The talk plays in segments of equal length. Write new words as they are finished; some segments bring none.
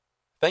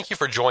Thank you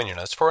for joining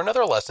us for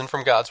another lesson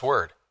from God's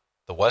Word.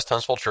 The West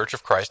Huntsville Church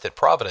of Christ at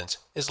Providence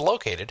is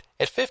located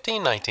at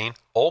 1519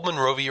 Old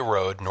Monrovia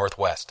Road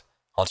Northwest,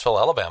 Huntsville,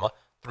 Alabama,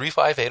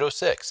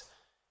 35806.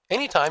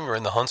 Anytime you're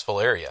in the Huntsville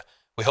area,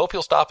 we hope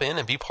you'll stop in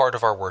and be part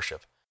of our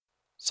worship.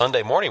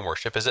 Sunday morning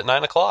worship is at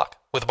 9 o'clock,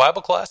 with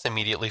Bible class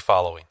immediately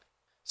following.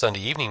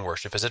 Sunday evening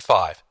worship is at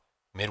 5.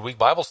 Midweek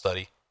Bible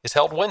study is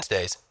held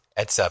Wednesdays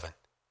at 7.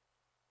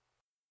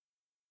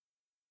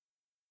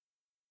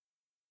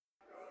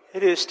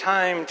 It is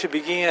time to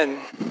begin.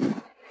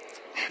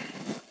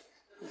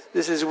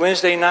 This is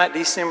Wednesday night,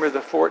 December the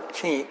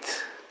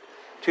 14th,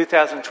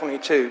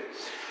 2022.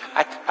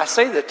 I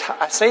say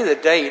the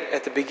date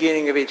at the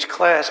beginning of each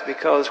class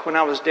because when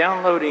I was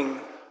downloading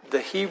the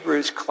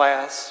Hebrews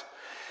class,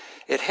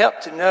 it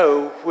helped to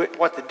know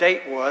what the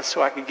date was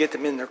so I could get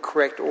them in their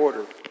correct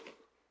order.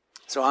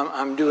 So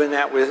I'm doing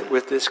that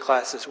with this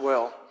class as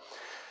well.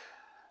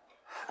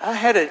 I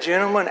had a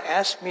gentleman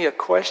ask me a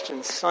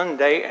question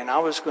Sunday, and I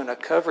was going to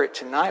cover it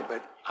tonight,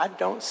 but I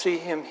don't see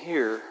him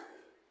here.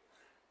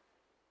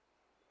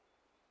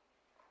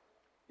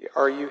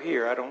 Are you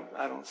here? I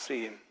don't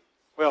see him.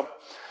 Well,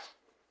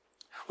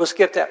 we'll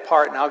skip that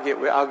part, and I'll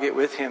get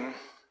with him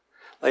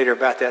later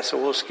about that.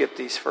 So we'll skip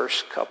these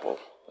first couple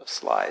of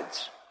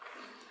slides.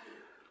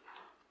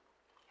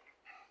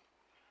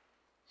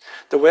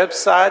 The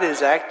website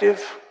is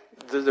active.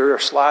 There are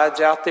slides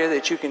out there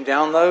that you can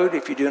download.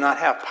 If you do not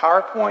have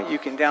PowerPoint, you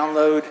can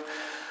download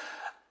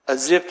a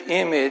zipped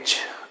image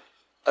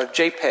of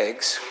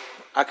JPEGs.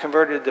 I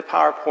converted the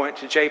PowerPoint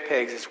to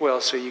JPEGs as well,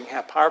 so you can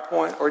have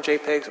PowerPoint or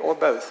JPEGs or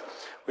both,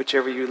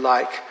 whichever you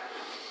like.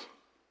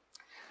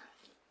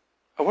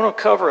 I want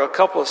to cover a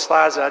couple of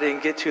slides I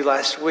didn't get to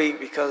last week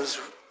because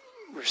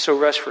we're so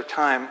rushed for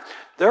time.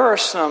 There are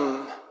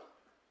some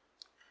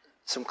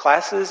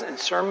classes and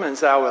sermons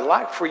that I would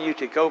like for you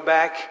to go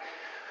back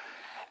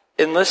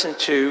and listen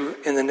to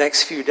in the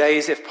next few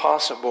days, if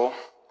possible.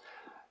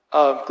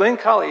 Glenn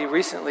Colley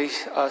recently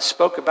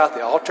spoke about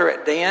the altar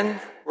at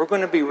Dan. We're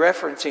going to be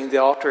referencing the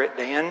altar at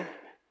Dan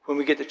when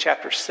we get to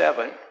chapter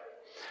 7.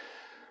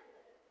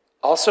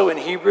 Also in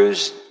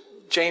Hebrews,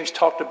 James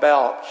talked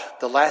about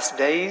the last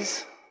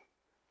days.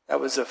 That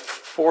was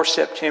 4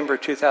 September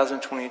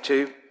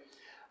 2022.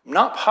 I'm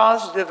not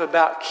positive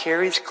about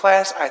Carrie's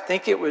class. I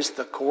think it was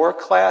the core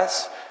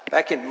class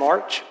back in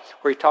March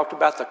where he talked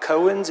about the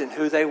Cohens and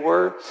who they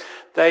were.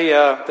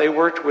 They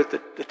worked with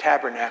the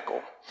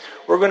tabernacle.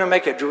 We're going to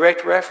make a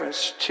direct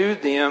reference to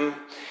them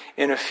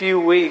in a few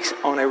weeks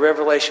on a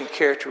Revelation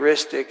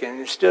characteristic.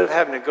 And instead of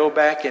having to go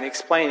back and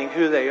explaining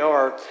who they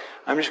are,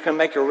 I'm just going to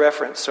make a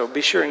reference. So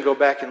be sure and go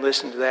back and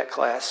listen to that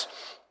class.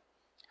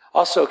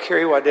 Also,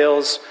 Kerry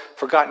Waddell's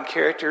Forgotten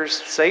Characters,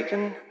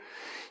 Satan.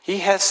 He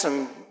has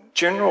some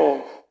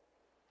general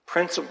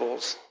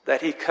principles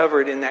that he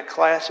covered in that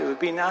class. It would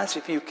be nice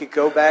if you could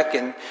go back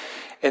and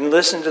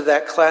listen to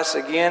that class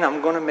again.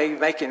 I'm going to be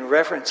making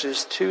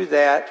references to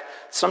that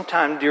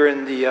sometime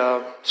during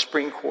the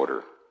spring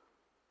quarter.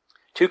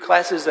 2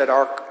 classes that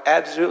are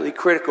absolutely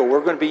critical.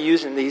 We're going to be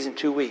using these in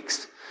 2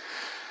 weeks.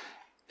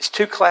 It's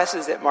 2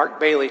 classes that Mark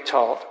Bailey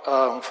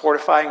taught.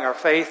 Fortifying Our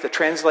Faith, the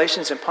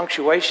translations and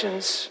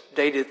punctuations,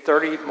 dated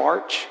 30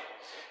 March.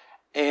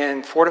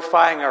 And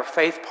Fortifying Our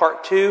Faith,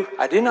 Part 2.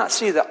 I did not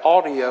see the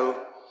audio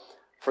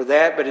for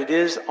that, but it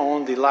is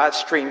on the live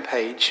stream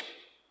page.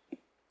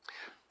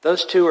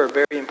 Those 2 are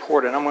very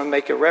important. I'm going to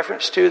make a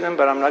reference to them,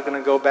 but I'm not going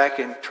to go back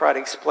and try to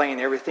explain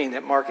everything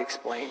that Mark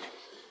explained.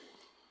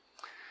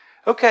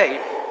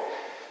 Okay.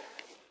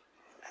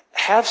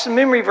 Have some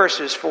memory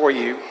verses for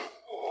you.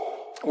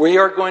 We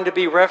are going to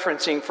be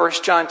referencing 1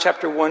 John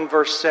chapter 1,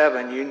 verse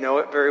 7. You know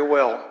it very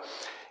well.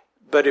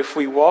 But if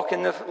we walk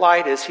in the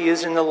light as he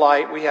is in the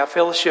light, we have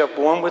fellowship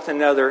one with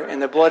another,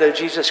 and the blood of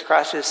Jesus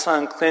Christ, his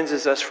Son,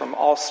 cleanses us from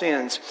all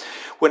sins.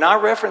 When I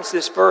reference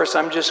this verse,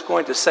 I'm just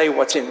going to say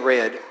what's in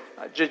red,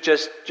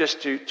 just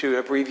to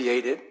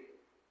abbreviate it.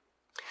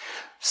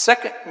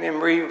 Second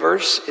memory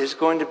verse is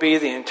going to be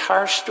the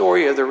entire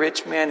story of the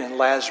rich man and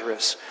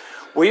Lazarus.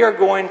 We are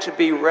going to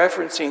be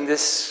referencing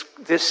this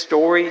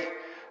story,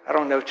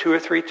 2 or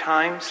 3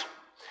 times.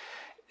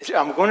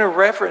 I'm going to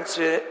reference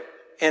it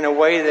in a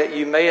way that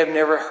you may have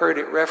never heard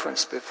it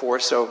referenced before.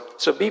 So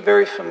be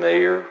very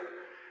familiar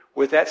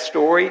with that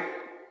story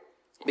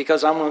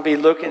because I'm going to be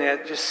looking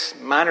at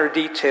just minor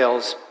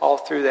details all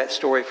through that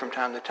story from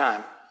time to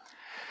time.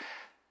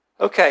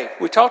 Okay,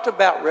 we talked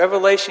about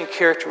Revelation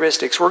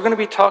characteristics. We're going to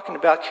be talking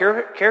about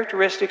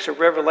characteristics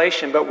of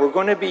Revelation, but we're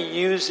going to be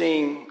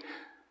using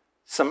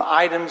some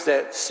items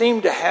that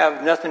seem to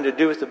have nothing to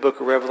do with the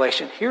book of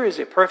Revelation. Here is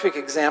a perfect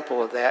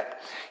example of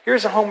that.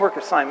 Here's a homework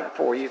assignment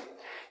for you.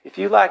 If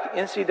you like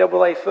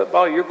NCAA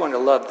football, you're going to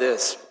love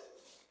this.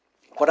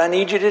 What I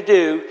need you to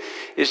do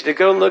is to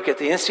go look at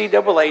the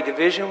NCAA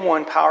Division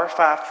I Power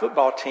 5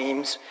 football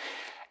teams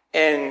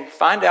and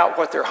find out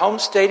what their home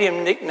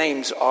stadium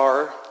nicknames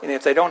are. And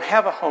if they don't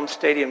have a home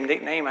stadium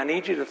nickname, I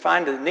need you to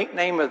find the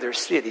nickname of their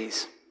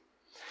cities.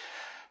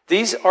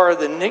 These are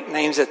the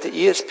nicknames that the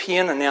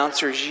ESPN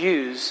announcers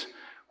use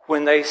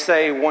when they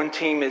say one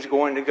team is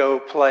going to go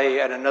play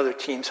at another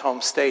team's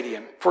home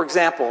stadium. For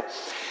example,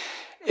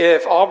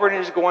 if Auburn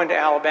is going to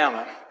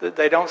Alabama,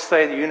 they don't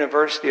say the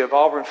University of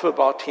Auburn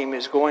football team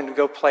is going to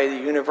go play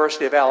the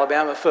University of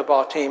Alabama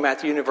football team at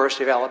the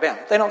University of Alabama.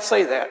 They don't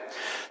say that.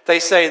 They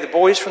say the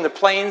boys from the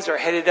Plains are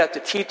headed up to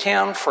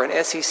T-Town for an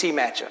SEC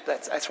matchup.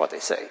 That's what they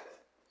say.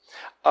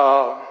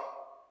 The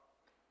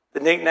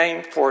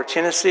nickname for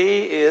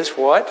Tennessee is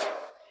what?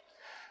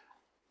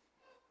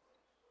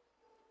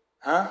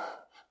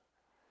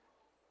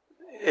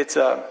 It's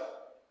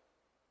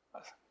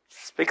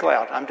speak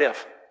loud, I'm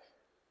deaf.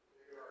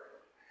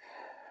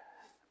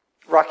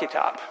 Rocky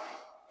Top.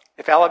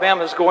 If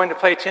Alabama is going to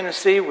play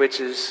Tennessee, which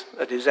is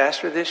a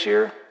disaster this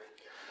year,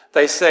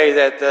 they say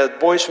that the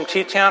boys from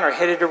T-Town are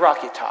headed to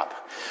Rocky Top.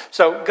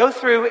 So go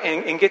through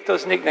and get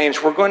those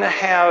nicknames. We're going to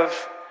have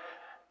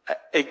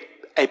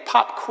a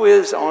pop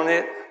quiz on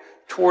it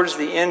towards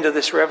the end of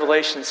this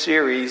Revelation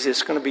series.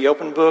 It's going to be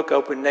open book,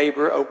 open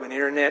neighbor, open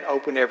internet,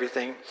 open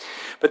everything.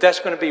 But that's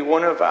going to be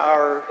one of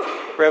our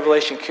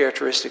Revelation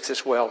characteristics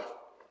as well.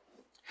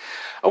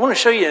 I want to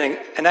show you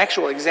an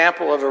actual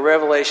example of a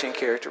Revelation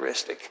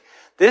characteristic.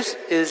 This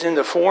is in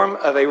the form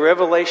of a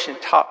Revelation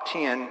top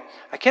 10.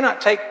 I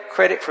cannot take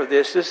credit for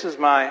this. This is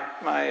my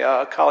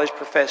college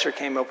professor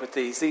came up with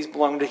these. These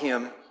belong to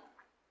him.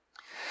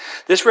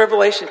 This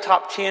Revelation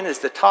top 10 is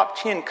the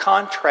top 10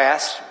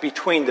 contrasts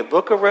between the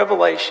book of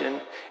Revelation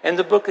and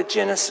the book of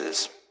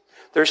Genesis.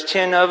 There's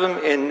 10 of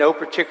them in no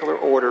particular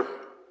order.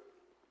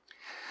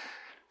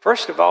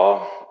 First of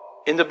all,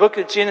 in the book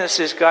of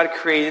Genesis, God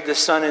created the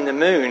sun and the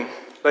moon.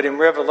 But in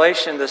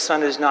Revelation, the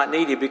sun is not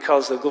needed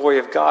because the glory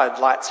of God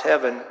lights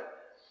heaven.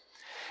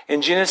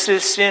 In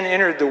Genesis, sin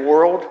entered the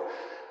world,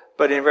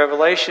 but in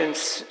Revelation,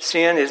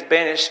 sin is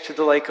banished to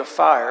the lake of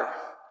fire.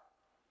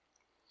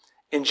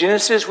 In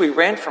Genesis, we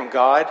ran from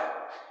God.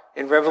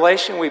 In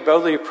Revelation, we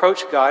boldly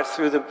approach God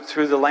through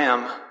the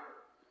Lamb.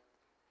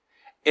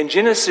 In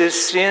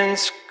Genesis,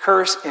 sin's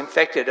curse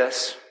infected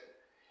us.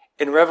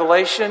 In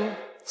Revelation,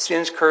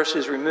 sin's curse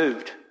is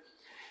removed.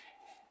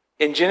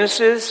 In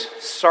Genesis,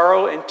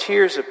 sorrow and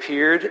tears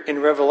appeared.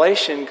 In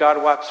Revelation,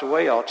 God wipes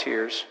away all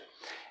tears.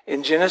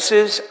 In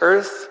Genesis,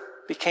 earth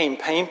became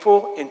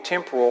painful and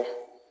temporal.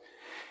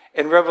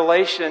 In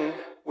Revelation,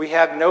 we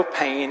have no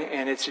pain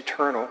and it's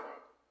eternal.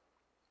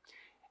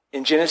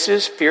 In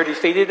Genesis, fear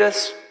defeated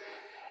us.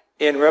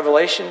 In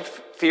Revelation,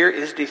 fear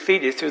is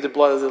defeated through the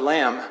blood of the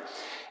Lamb.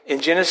 In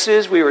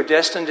Genesis, we were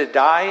destined to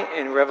die.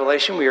 In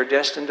Revelation, we are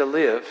destined to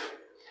live.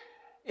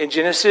 In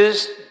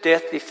Genesis,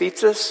 death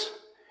defeats us.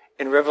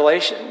 In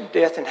Revelation,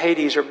 death and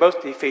Hades are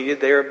both defeated.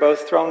 They are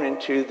both thrown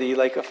into the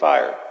lake of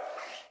fire.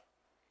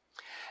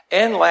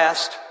 And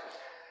last,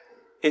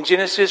 in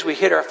Genesis, we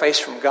hid our face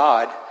from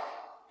God.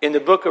 In the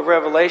book of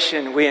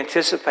Revelation, we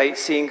anticipate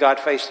seeing God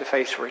face to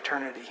face for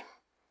eternity.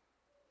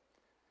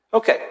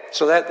 Okay,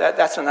 so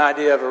that's an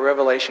idea of a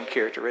Revelation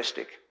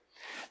characteristic.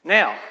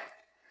 Now,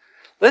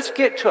 let's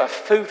get to a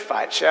food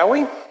fight, shall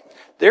we?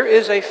 There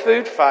is a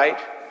food fight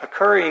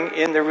occurring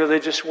in the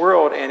religious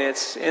world, and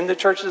it's in the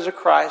churches of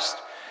Christ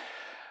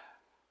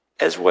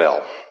as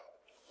well.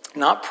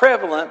 Not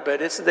prevalent,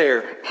 but it's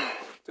there.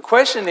 The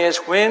question is,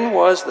 when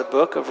was the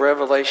book of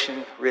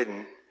Revelation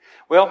written?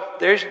 Well,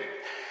 there's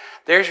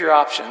your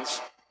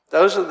options.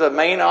 Those are the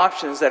main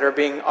options that are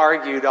being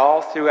argued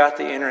all throughout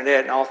the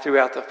internet and all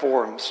throughout the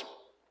forums.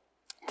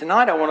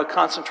 Tonight I want to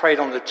concentrate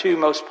on the two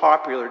most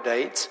popular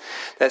dates.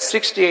 That's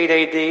 68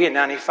 AD and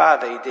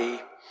 95 AD.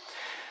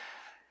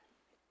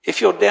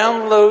 If you'll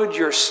download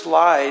your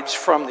slides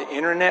from the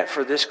internet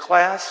for this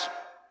class,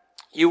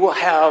 you will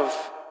have,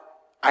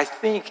 I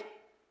think,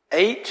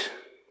 8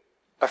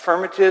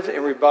 affirmatives and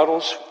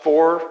rebuttals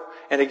for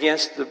and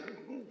against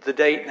the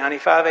date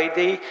 95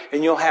 AD,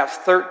 and you'll have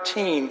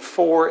 13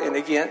 for and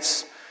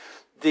against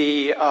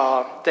the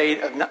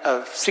date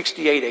of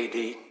 68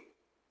 AD.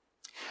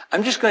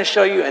 I'm just going to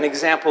show you an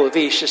example of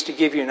each just to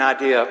give you an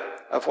idea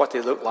of what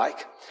they look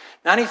like.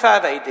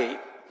 95 AD.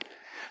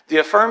 The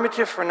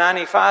affirmative for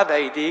 95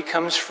 AD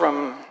comes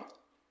from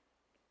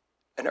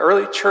an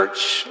early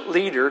church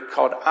leader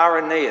called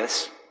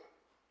Irenaeus.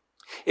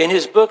 In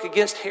his book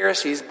Against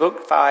Heresies,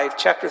 book 5,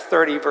 chapter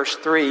 30, verse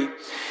 3,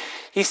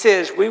 he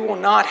says, "We will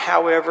not,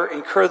 however,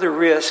 incur the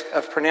risk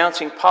of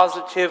pronouncing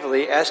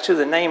positively as to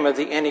the name of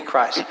the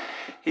Antichrist."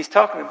 He's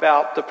talking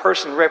about the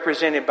person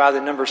represented by the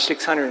number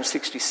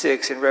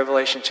 666 in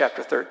Revelation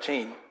chapter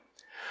 13.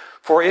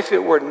 "For if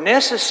it were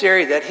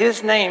necessary that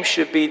his name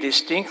should be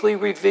distinctly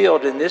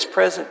revealed in this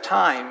present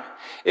time,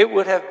 it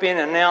would have been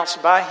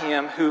announced by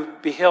him who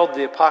beheld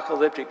the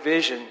apocalyptic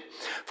vision.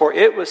 For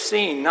it was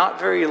seen not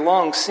very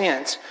long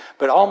since,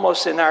 but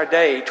almost in our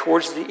day,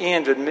 towards the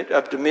end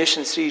of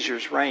Domitian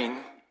Caesar's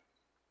reign."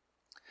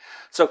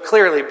 So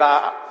clearly,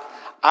 by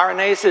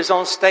Irenaeus'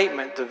 own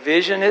statement, the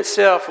vision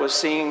itself was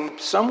seen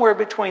somewhere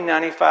between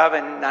 95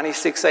 and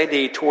 96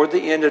 AD, toward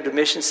the end of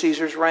Domitian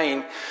Caesar's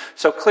reign.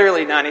 So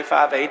clearly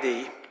 95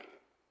 AD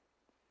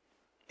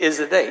is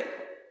the date.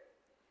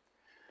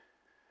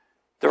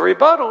 The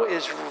rebuttal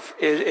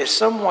is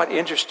somewhat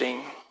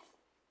interesting.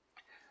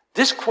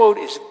 This quote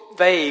is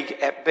vague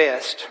at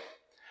best.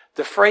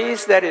 The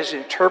phrase that is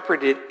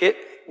interpreted, "it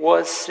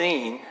was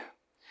seen,"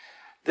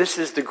 this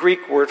is the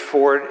Greek word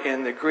for it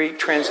in the Greek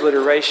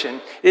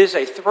transliteration. It is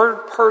a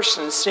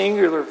third-person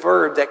singular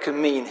verb that could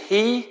mean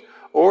he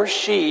or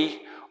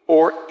she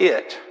or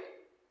it.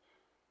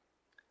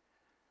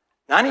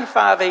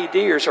 95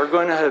 ADers are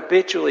going to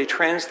habitually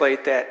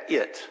translate that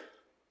 "it."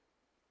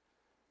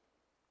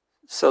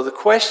 So the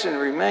question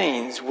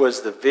remains,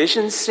 was the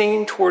vision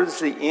seen towards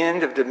the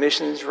end of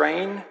Domitian's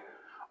reign,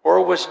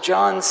 or was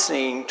John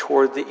seen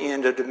toward the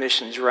end of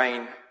Domitian's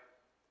reign?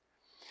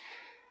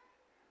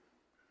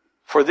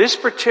 For this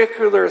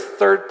particular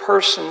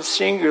third-person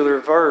singular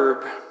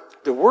verb,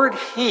 the word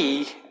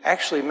 "he"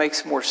 actually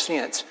makes more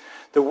sense.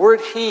 The word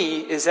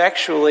 "he" is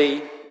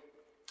actually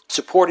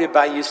supported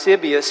by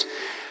Eusebius,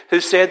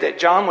 who said that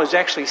John was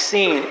actually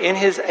seen in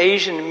his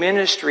Asian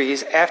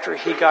ministries after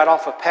he got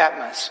off of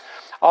Patmos.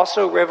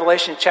 Also,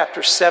 Revelation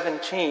chapter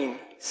 17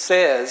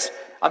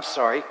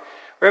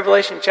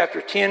 Revelation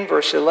chapter 10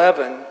 verse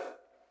 11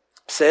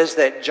 says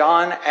that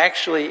John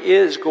actually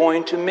is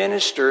going to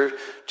minister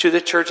to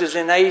the churches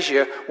in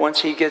Asia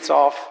once he gets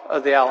off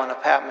of the island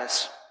of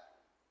Patmos.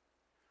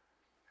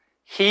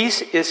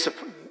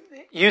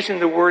 Using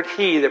the word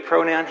 "he," the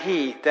pronoun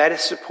 "he," that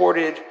is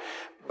supported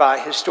by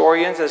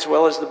historians as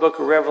well as the book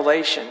of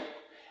Revelation.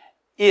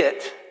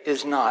 It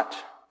is not.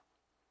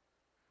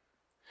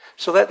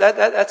 So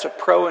that's a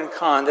pro and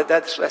con.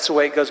 That's the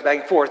way it goes back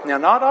and forth. Now,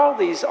 not all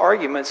these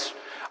arguments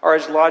are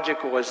as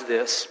logical as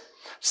this.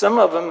 Some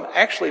of them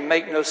actually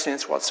make no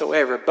sense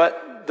whatsoever,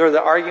 but they're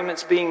the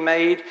arguments being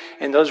made,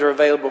 and those are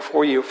available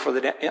for you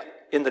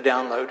in the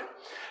download.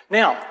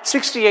 Now,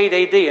 68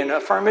 AD, an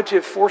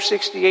affirmative for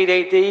 68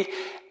 AD,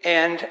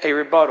 and a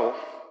rebuttal.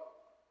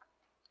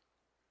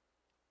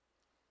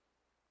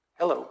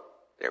 Hello.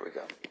 There we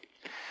go.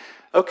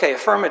 Okay,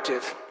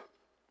 affirmative.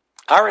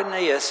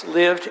 Irenaeus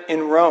lived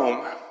in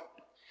Rome.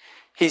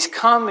 He's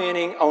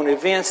commenting on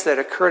events that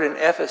occurred in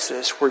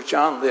Ephesus, where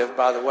John lived,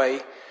 by the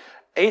way,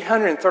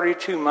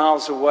 832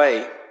 miles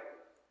away.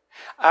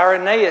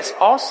 Irenaeus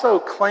also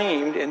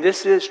claimed, and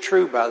this is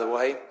true, by the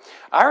way,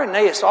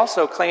 Irenaeus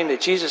also claimed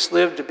that Jesus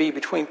lived to be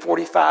between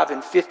 45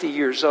 and 50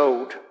 years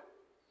old.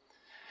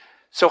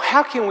 So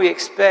how can we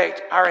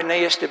expect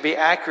Irenaeus to be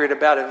accurate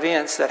about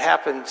events that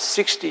happened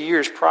 60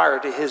 years prior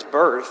to his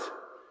birth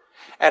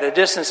at a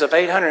distance of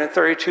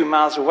 832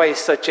 miles away,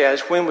 such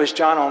as when was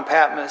John on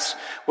Patmos?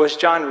 Was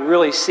John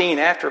really seen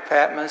after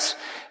Patmos?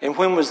 And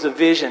when was the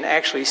vision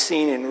actually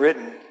seen and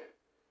written?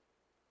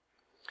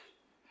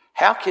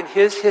 How can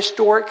his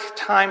historic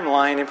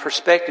timeline and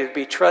perspective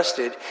be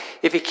trusted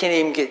if he can't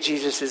even get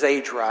Jesus'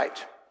 age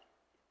right?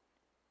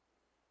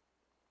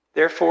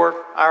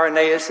 Therefore,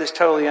 Irenaeus is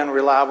totally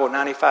unreliable.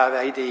 95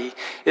 AD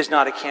is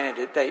not a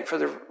candidate date for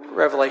the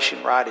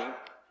Revelation writing.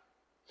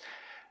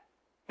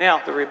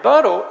 Now, the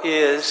rebuttal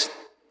is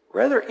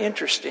rather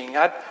interesting.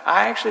 I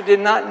actually did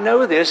not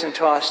know this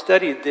until I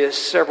studied this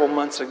several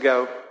months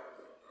ago.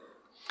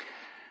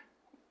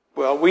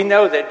 Well, we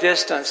know that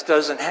distance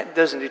doesn't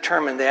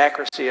determine the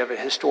accuracy of a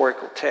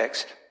historical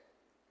text.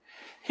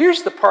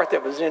 Here's the part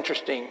that was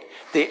interesting.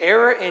 The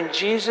error in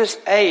Jesus'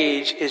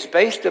 age is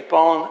based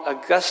upon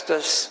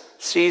Augustus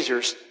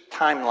Caesar's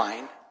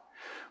timeline.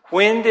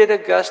 When did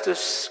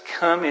Augustus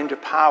come into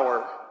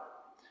power?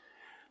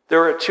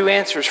 There are two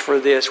answers for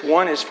this.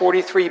 One is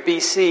 43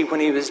 BC,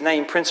 when he was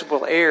named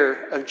principal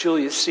heir of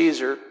Julius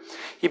Caesar.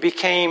 He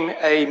became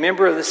a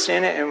member of the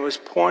Senate and was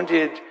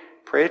appointed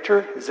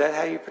praetor. Is that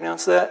how you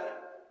pronounce that?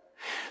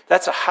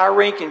 That's a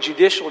high-ranking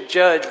judicial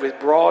judge with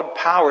broad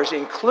powers,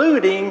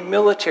 including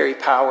military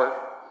power.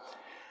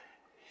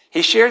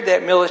 He shared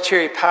that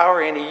military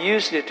power and he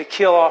used it to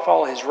kill off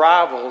all his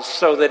rivals,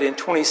 so that in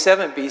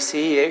 27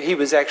 BC he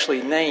was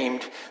actually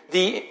named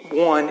the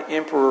one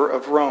emperor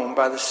of Rome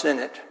by the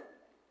Senate.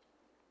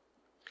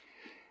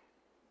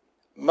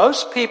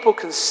 Most people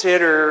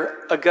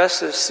consider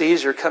Augustus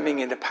Caesar coming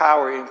into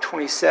power in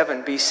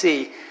 27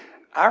 BC.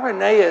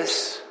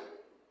 Irenaeus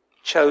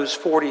chose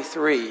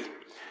 43.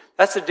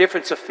 That's a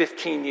difference of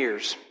 15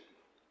 years.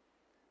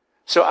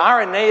 So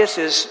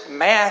Irenaeus'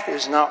 math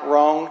is not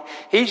wrong.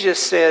 He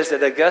just says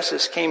that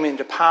Augustus came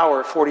into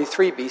power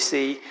 43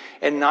 BC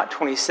and not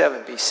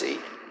 27 BC.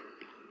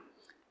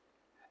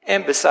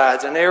 And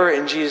besides, an error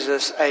in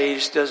Jesus'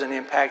 age doesn't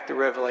impact the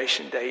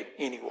Revelation date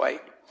anyway.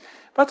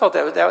 But I thought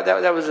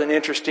that was an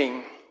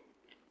interesting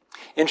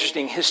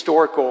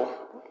historical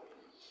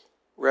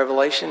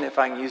revelation, if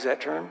I can use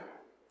that term.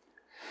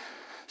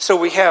 So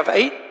we have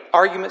 8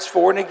 arguments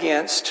for and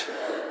against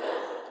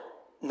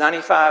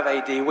 95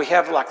 AD. We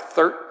have like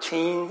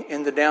 13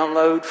 in the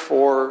download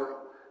for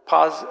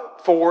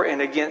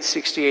and against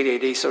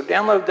 68 AD. So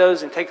download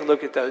those and take a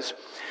look at those.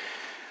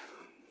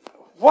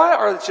 What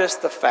are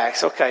just the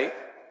facts? Okay.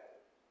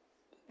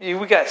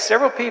 We got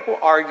several people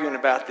arguing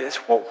about this.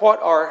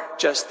 What are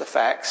just the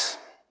facts?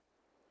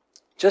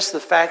 Just the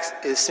facts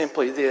is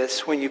simply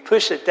this. When you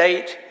push a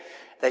date,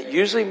 that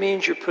usually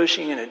means you're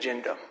pushing an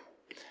agenda.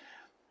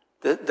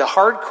 The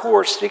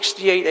hardcore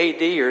 68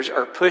 ADers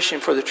are pushing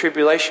for the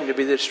tribulation to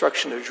be the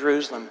destruction of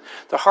Jerusalem.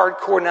 The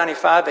hardcore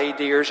 95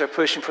 ADers are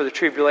pushing for the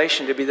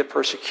tribulation to be the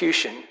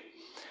persecution.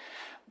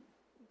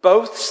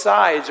 Both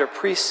sides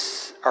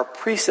are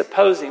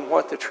presupposing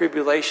what the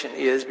tribulation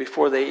is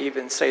before they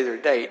even say their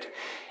date.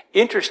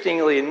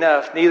 Interestingly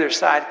enough, neither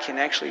side can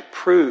actually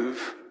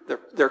prove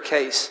their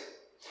case.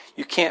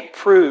 You can't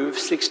prove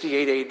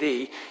 68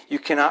 AD. You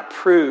cannot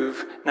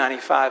prove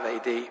 95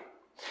 AD.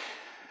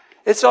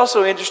 It's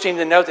also interesting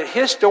to note that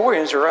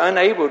historians are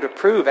unable to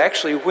prove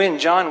actually when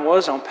John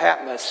was on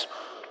Patmos.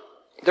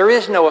 There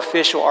is no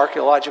official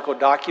archaeological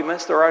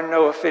documents. There are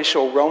no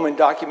official Roman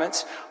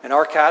documents and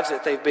archives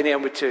that they've been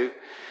able to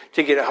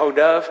get a hold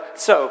of.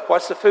 So,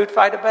 what's the food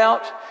fight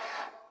about?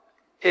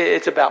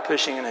 It's about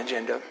pushing an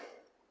agenda.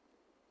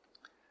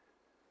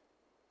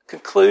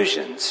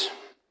 Conclusions.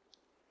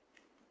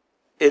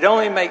 It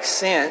only makes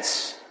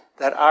sense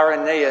that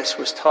Irenaeus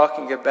was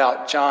talking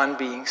about John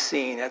being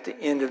seen at the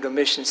end of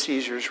Domitian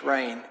Caesar's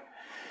reign.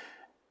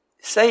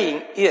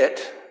 Saying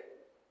it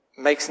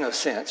makes no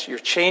sense. You're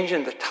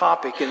changing the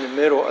topic in the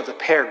middle of the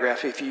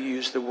paragraph if you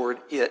use the word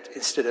it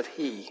instead of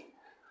he.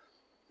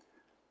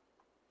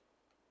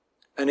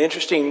 An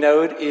interesting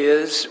note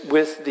is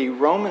with the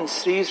Roman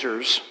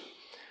Caesars,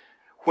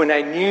 when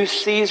a new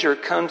Caesar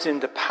comes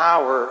into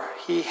power,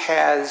 he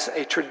has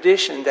a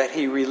tradition that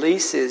he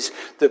releases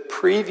the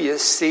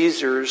previous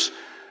Caesar's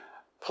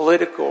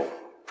political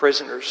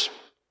prisoners.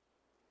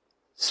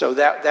 So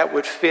that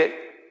would fit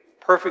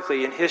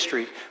perfectly in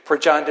history for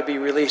John to be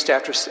released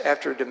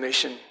after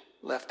Domitian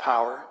left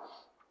power.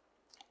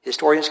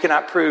 Historians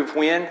cannot prove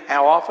when,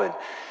 how often,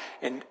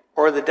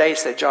 or the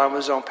dates that John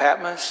was on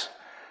Patmos.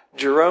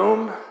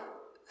 Jerome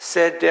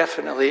said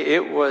definitely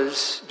it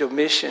was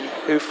Domitian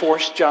who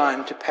forced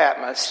John to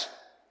Patmos.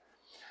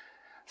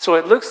 So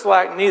it looks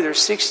like neither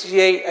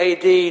 68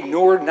 AD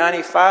nor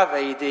 95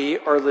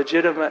 AD are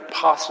legitimate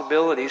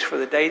possibilities for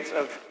the dates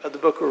of the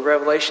book of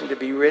Revelation to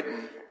be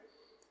written.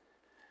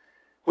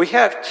 We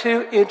have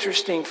two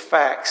interesting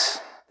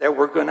facts that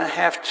we're going to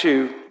have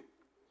to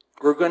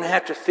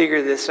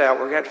figure this out.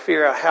 We're going to have to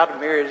figure out how to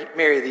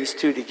marry these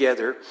two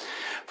together.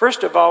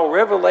 First of all,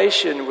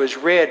 Revelation was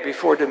read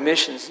before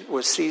Domitian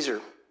was Caesar.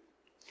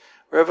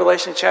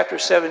 Revelation chapter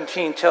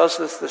 17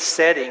 tells us the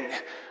setting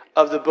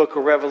of the book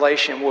of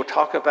Revelation. We'll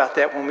talk about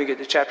that when we get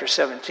to chapter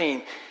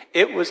 17.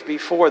 It was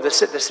before, the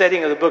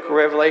setting of the book of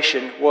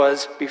Revelation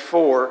was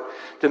before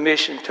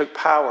Domitian took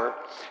power.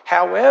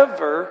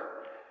 However,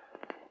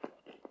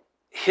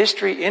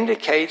 history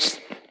indicates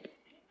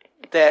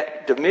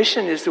that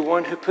Domitian is the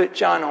one who put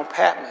John on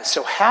Patmos.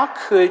 So how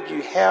could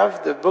you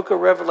have the book of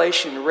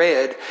Revelation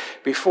read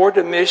before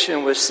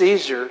Domitian was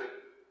Caesar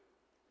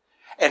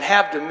and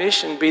have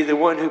Domitian be the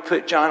one who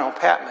put John on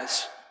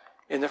Patmos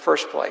in the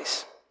first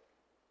place?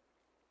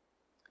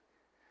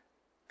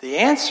 The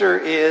answer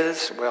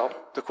is, well,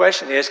 the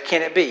question is,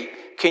 can it be?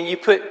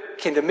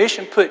 Can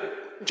Domitian put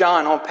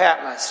John on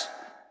Patmos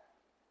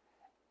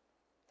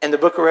and the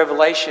book of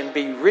Revelation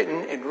be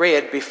written and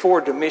read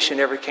before Domitian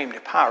ever came to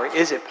power?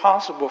 Is it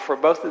possible for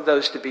both of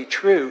those to be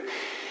true?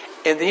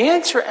 And the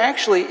answer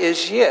actually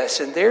is yes,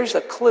 and there's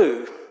a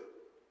clue.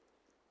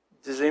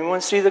 Does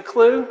anyone see the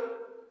clue?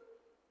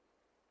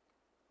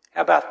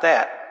 How about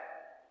that?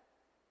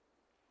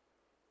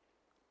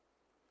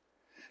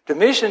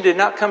 Domitian did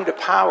not come to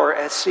power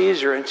as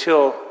Caesar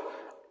until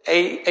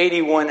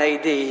 81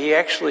 AD. He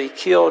actually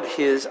killed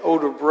his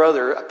older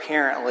brother,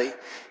 apparently.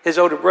 His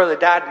older brother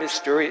died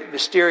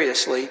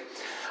mysteriously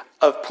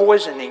of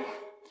poisoning.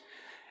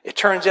 It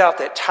turns out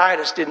that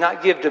Titus did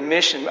not give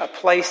Domitian a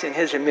place in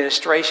his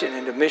administration,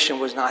 and Domitian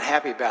was not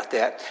happy about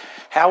that.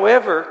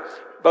 However,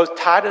 both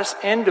Titus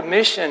and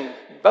Domitian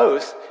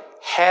both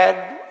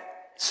had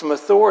some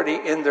authority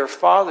in their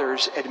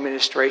father's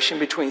administration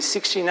between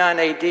 69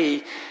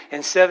 AD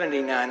and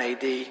 79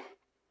 AD.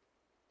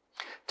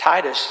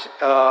 Titus,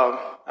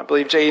 I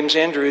believe James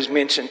Andrews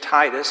mentioned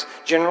Titus.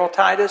 General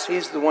Titus,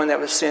 he's the one that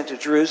was sent to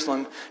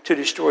Jerusalem to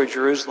destroy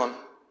Jerusalem.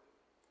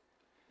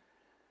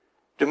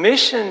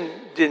 Domitian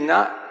did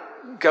not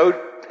go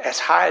as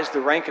high as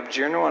the rank of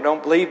general, I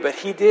don't believe, but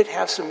he did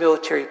have some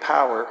military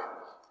power.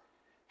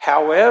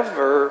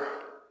 However,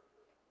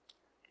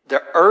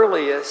 the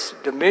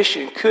earliest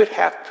Domitian could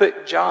have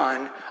put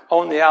John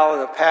on the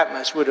island of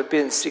Patmos would have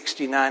been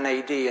 69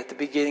 AD at the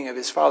beginning of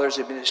his father's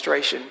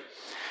administration.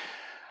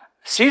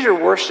 Caesar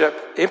worship,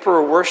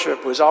 emperor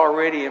worship was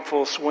already in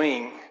full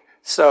swing.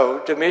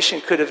 So Domitian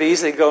could have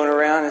easily gone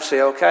around and say,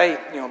 okay,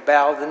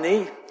 bow the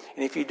knee.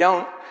 And if you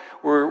don't,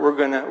 we're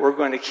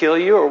going to kill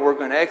you or we're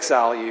going to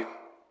exile you.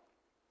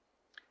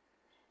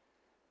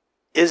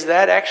 Is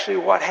that actually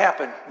what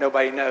happened?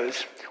 Nobody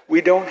knows. We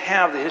don't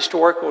have the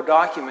historical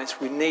documents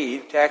we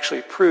need to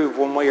actually prove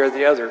one way or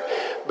the other.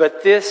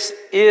 But this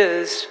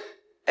is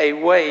a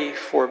way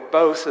for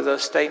both of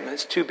those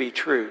statements to be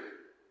true.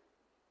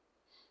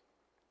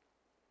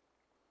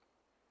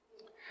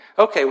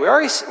 Okay, we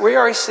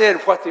already said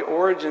what the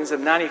origins of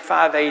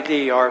 95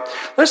 AD are.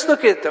 Let's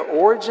look at the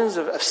origins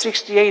of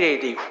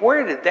 68 AD.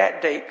 Where did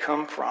that date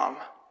come from?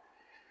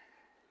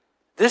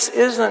 This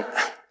isn't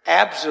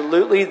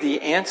absolutely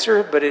the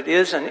answer, but it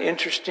is an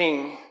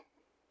interesting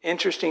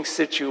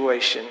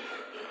situation.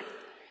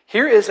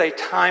 Here is a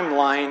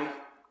timeline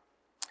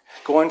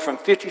going from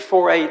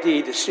 54 AD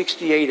to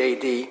 68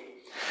 AD.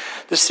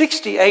 The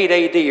 68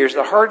 ADers,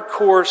 the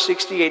hardcore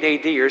 68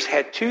 ADers,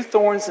 had two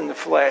thorns in the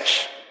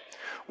flesh.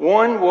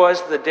 One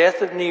was the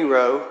death of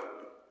Nero.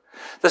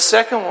 The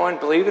second one,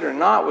 believe it or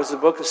not, was the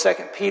book of 2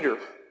 Peter.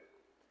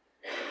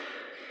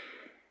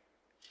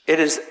 It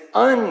is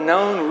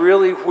unknown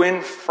really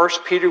when 1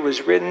 Peter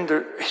was written.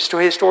 The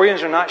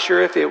historians are not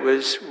sure if it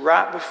was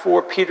right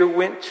before Peter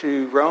went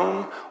to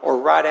Rome or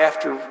right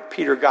after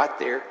Peter got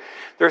there.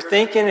 They're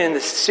thinking in the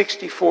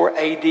 64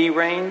 AD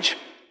range.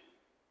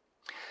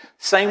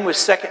 Same with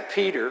 2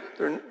 Peter.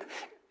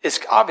 It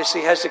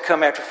obviously has to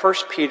come after 1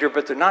 Peter,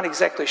 but they're not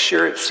exactly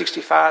sure it's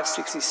 65,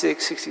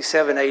 66,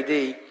 67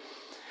 AD.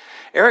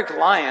 Eric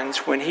Lyons,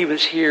 when he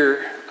was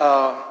here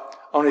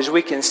on his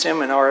weekend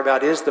seminar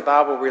about Is the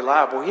Bible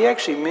Reliable, he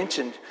actually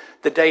mentioned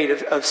the date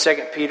of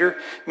 2 Peter,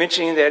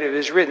 mentioning that it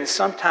was written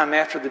sometime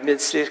after the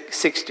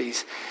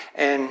mid-60s,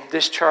 and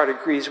this chart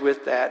agrees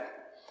with that.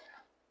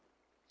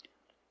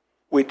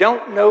 We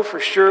don't know for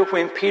sure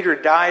when Peter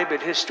died,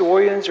 but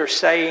historians are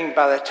saying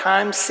by the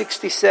time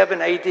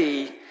 67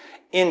 AD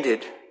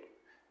ended,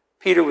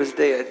 Peter was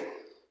dead.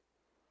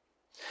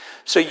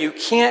 So you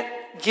can't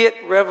get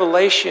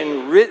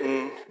Revelation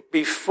written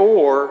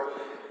before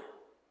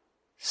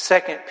 2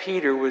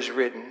 Peter was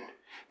written,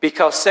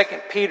 because 2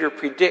 Peter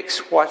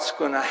predicts what's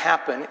going to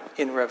happen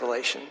in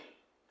Revelation.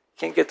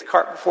 Can't get the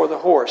cart before the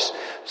horse.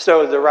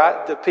 So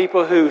the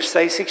people who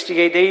say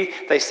 60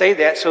 AD, they say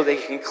that so they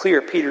can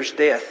clear Peter's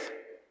death.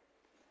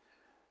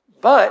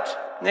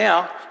 But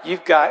now you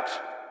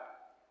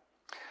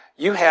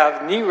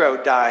have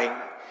Nero dying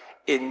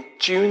in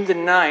June the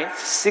 9th,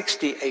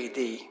 60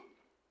 AD.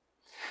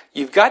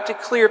 You've got to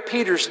clear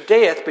Peter's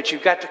death, but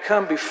you've got to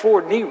come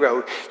before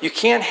Nero. You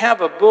can't have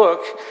a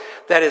book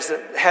that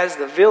has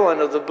the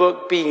villain of the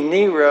book being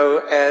Nero,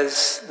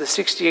 as the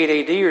 68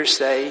 ADers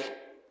say,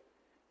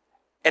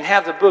 and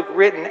have the book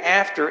written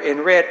after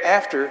and read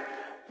after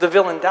the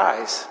villain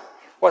dies.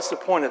 What's the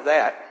point of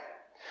that?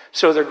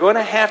 So they're going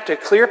to have to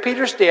clear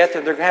Peter's death,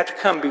 and they're going to have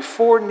to come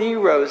before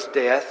Nero's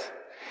death.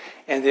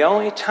 And the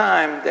only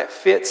time that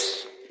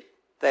fits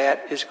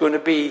that is going to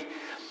be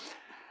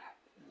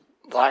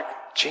like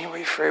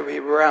January, February,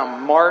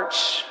 around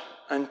March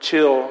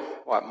until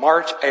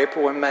March,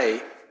 April, and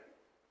May.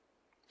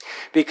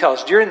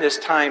 Because during this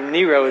time,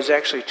 Nero is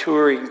actually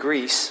touring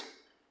Greece.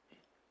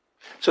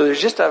 So there's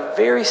just a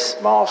very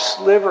small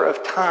sliver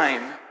of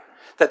time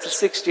that the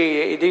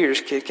 68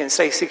 ADers can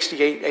say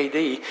 68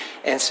 AD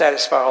and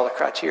satisfy all the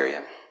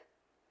criteria.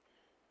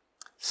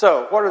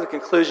 So, what are the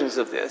conclusions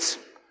of this?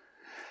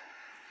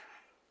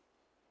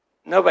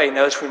 Nobody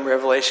knows when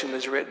Revelation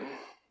was written.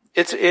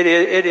 It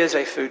is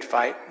a food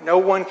fight. No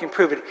one can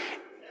prove it.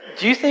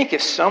 Do you think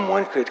if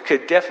someone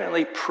could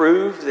definitely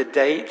prove the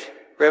date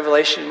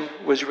Revelation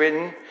was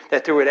written,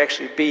 that there would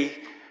actually be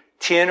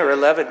 10 or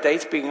 11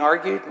 dates being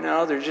argued?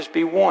 No, there'd just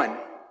be one.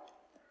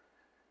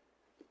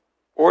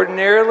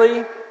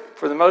 Ordinarily,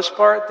 for the most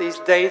part, these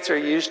dates are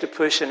used to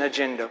push an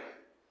agenda,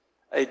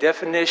 a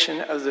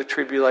definition of the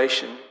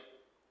tribulation.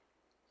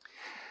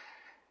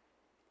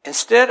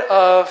 Instead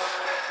of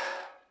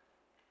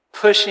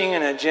pushing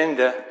an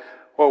agenda,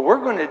 what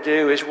we're going to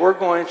do is we're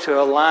going to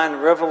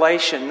align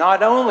Revelation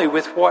not only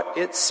with what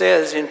it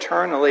says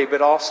internally,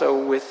 but also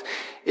with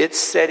its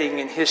setting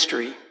in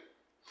history.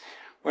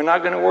 We're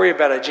not going to worry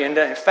about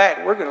agenda. In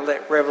fact, we're going to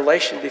let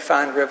Revelation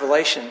define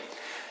Revelation.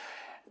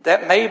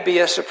 That may be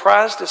a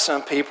surprise to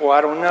some people,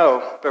 I don't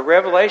know. But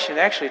Revelation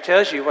actually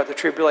tells you what the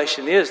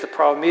tribulation is. The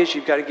problem is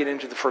you've got to get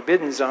into the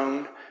forbidden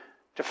zone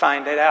to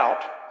find it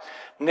out.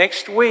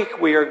 Next week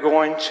we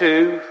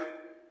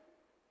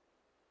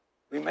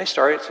may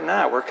start it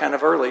tonight. We're kind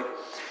of early.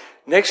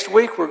 Next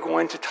week we're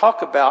going to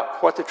talk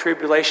about what the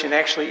tribulation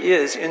actually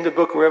is in the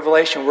book of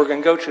Revelation. We're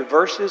going to go to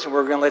verses and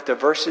we're going to let the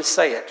verses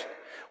say it.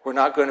 We're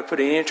not going to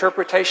put any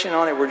interpretation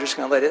on it. We're just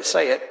going to let it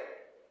say it.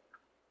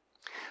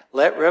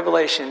 Let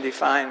Revelation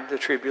define the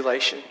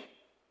tribulation.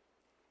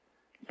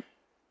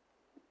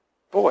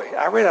 Boy,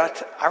 I ran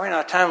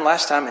out of time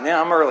last time, and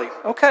now I'm early.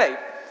 Okay,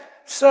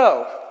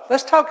 so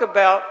let's talk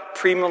about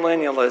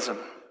premillennialism.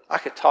 I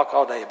could talk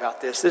all day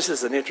about this. This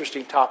is an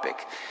interesting topic.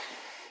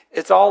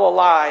 It's all a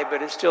lie,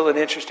 but it's still an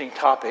interesting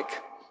topic.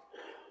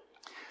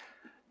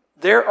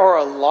 There are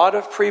a lot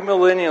of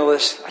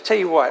premillennialists. I tell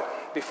you what,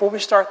 before we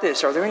start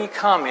this, are there any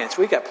comments?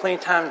 We've got plenty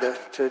of time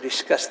to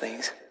discuss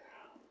things.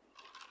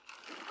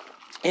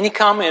 Any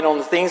comment on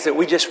the things that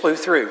we just flew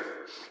through?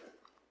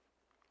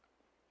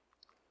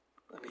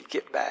 Let me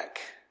get back.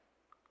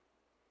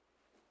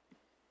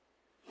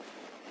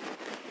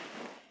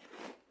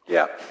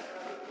 Yeah.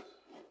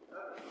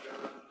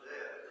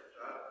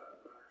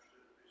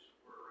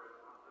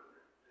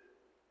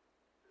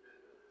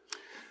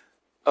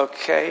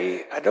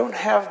 Okay, I don't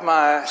have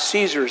my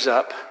Caesars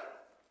up.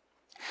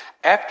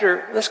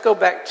 Let's go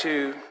back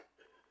to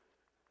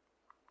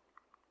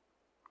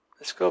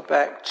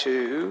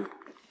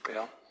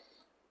Well,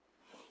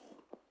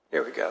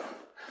 there we go.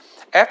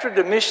 After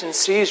Domitian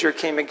Caesar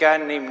came a guy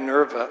named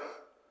Nerva.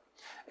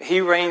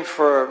 He reigned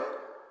for a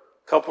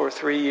couple or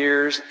 3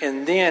 years,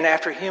 and then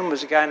after him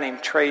was a guy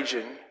named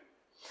Trajan.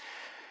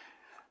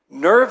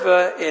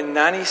 Nerva in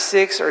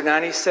 96 or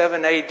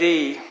 97 AD,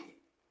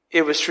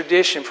 it was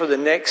tradition for the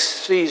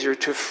next Caesar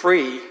to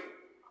free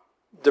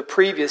the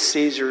previous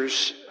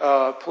Caesar's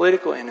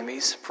political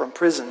enemies from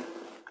prison.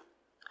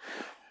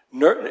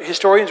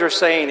 Historians are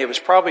saying it was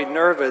probably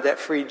Nerva that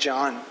freed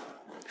John.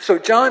 So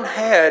John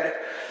had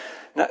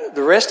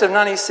the rest of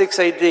 96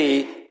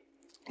 AD,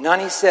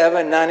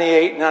 97,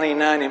 98,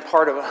 99, and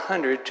part of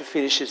 100 to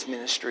finish his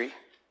ministry.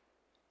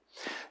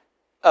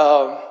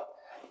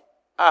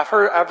 I've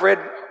read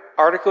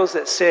articles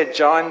that said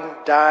John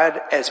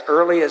died as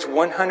early as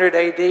 100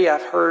 AD.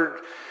 I've heard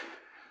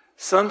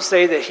some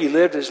say that he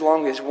lived as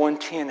long as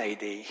 110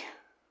 AD.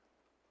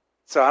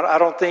 So I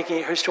don't think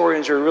any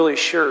historians are really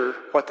sure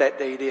what that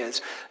date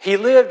is. He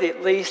lived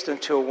at least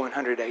until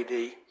 100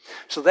 AD.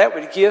 So that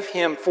would give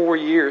him 4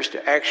 years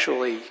to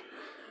actually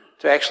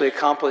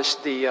accomplish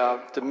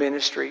the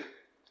ministry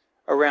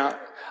around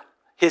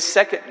his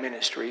second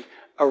ministry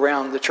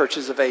around the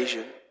churches of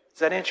Asia.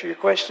 Does that answer your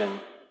question?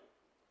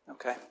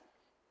 Okay.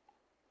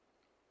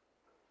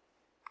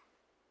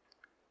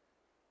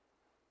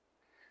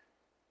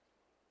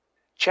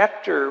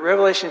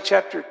 Revelation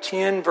chapter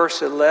 10,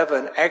 verse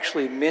 11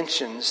 actually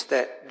mentions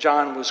that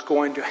John was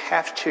going to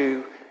have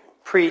to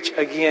preach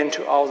again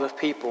to all the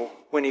people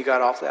when he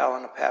got off the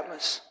island of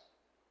Patmos.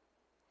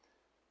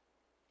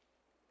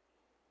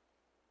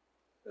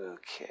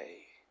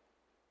 Okay.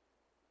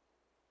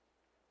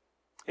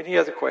 Any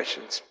other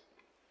questions?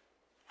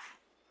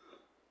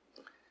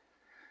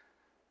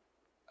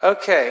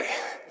 Okay.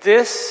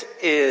 This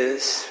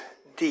is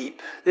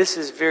deep. This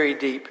is very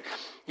deep.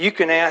 You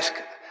can ask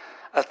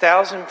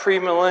 1,000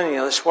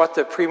 premillennialists what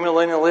the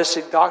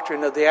premillennialistic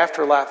doctrine of the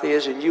afterlife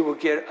is, and you will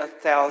get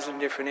 1,000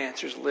 different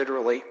answers,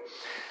 literally.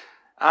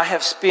 I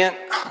have spent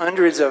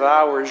hundreds of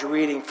hours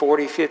reading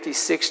 40, 50,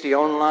 60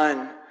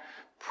 online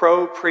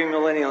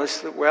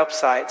pro-premillennialist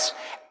websites,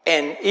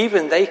 and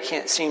even they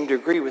can't seem to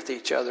agree with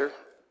each other.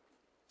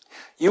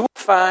 You will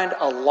find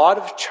a lot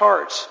of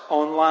charts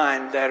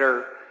online that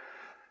are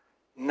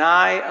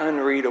nigh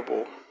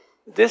unreadable.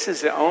 This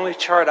is the only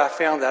chart I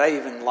found that I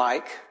even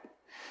like.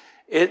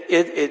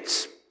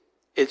 It's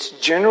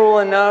general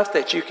enough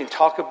that you can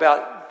talk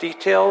about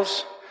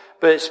details,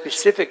 but it's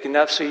specific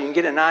enough so you can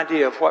get an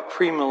idea of what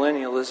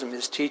premillennialism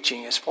is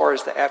teaching as far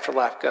as the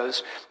afterlife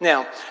goes.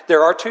 Now,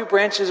 there are 2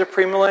 branches of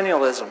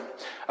premillennialism.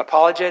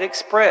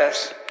 Apologetics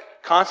Press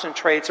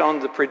concentrates on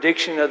the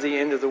prediction of the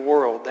end of the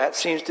world. That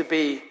seems to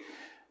be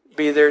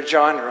their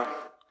genre.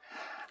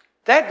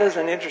 That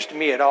doesn't interest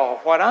me at all.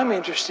 What I'm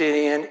interested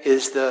in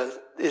is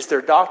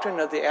their doctrine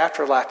of the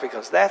afterlife,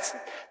 because that's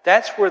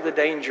where the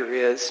danger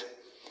is.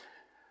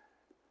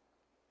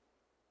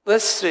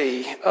 Let's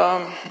see.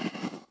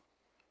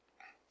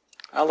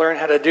 I learned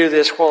how to do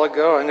this a while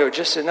ago. I know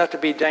just enough to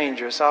be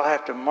dangerous. I'll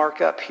have to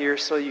mark up here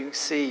so you can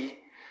see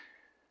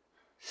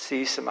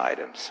some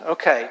items.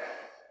 Okay.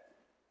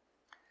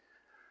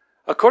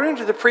 According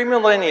to the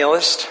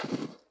premillennialist,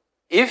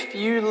 if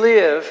you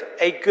live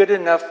a good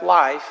enough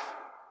life,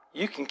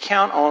 you can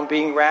count on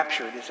being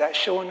raptured. Is that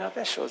showing up?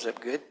 That shows up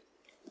good.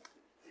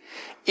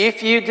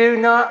 If you do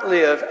not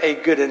live a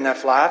good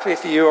enough life,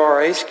 if you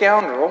are a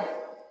scoundrel,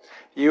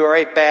 you are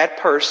a bad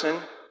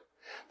person,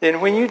 then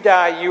when you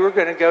die, you are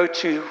going to go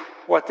to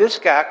what this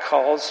guy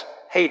calls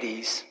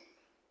Hades.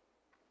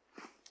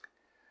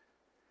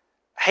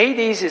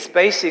 Hades is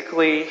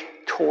basically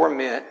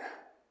torment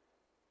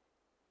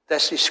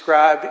that's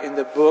described in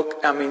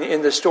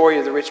in the story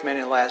of the rich man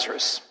and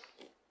Lazarus.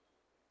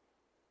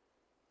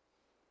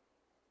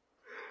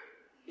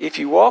 If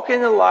you walk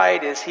in the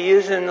light as he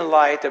is in the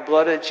light, the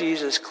blood of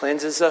Jesus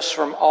cleanses us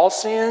from all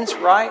sins,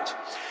 right?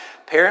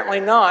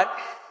 Apparently not.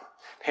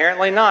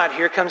 Apparently not.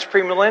 Here comes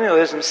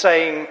premillennialism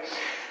saying,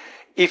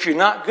 if you do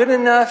not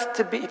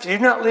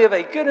live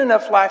a good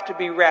enough life to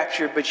be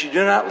raptured, but you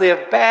do not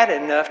live bad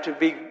enough to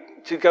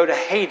go to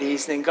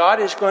Hades, then God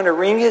is going to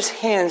wring his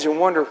hands and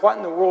wonder what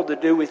in the world to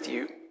do with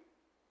you.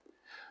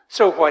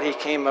 So what he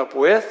came up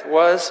with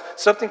was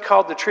something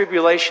called the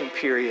tribulation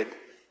period.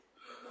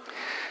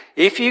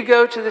 If you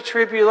go to the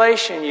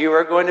tribulation, you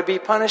are going to be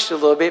punished a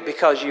little bit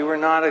because you were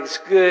not as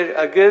good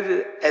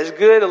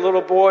a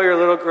little boy or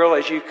little girl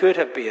as you could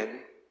have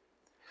been.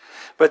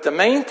 But the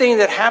main thing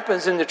that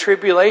happens in the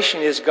tribulation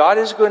is God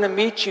is going to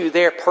meet you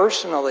there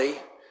personally,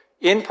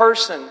 in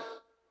person.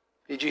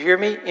 Did you hear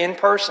me? In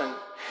person.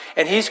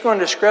 And he's going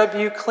to scrub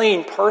you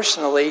clean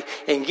personally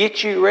and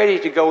get you ready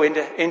to go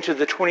into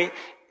the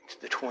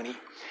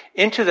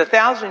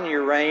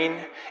 1,000-year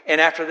reign,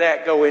 and after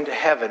that go into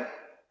heaven.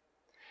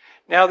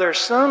 Now, there's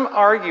some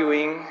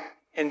arguing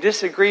and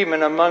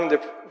disagreement among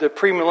the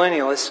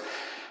premillennialists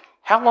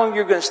how long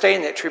you're going to stay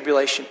in that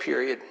tribulation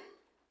period.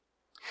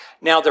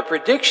 Now, the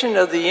prediction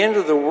of the end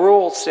of the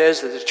world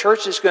says that the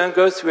church is going to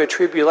go through a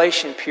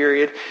tribulation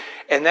period,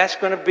 and that's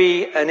going to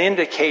be an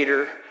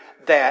indicator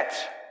that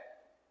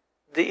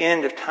the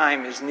end of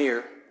time is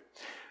near.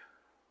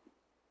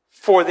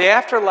 For the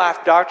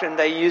afterlife doctrine,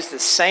 they use the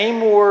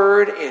same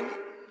word and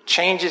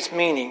change its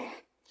meaning.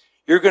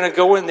 You're going to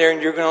go in there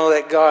and you're going to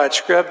let God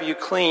scrub you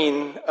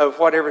clean of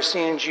whatever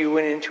sins you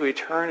went into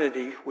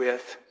eternity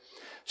with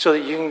so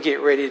that you can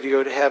get ready to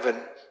go to heaven.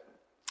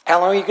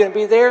 How long are you going to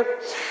be there?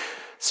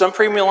 Some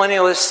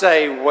premillennialists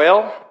say,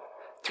 well,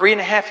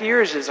 3.5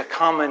 years is a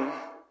common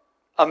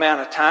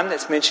amount of time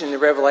that's mentioned in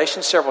the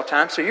Revelation several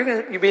times. So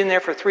you'll be in there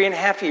for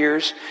 3.5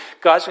 years.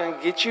 God's going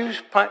to get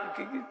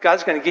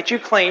you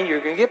clean.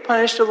 You're going to get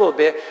punished a little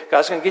bit.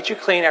 God's going to get you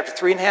clean. After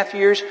 3.5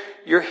 years,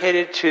 you're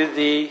headed to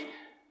the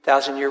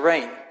 1,000-year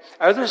reign.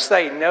 Others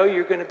say, no,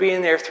 you're going to be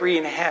in there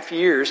 3.5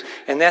 years,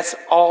 and that's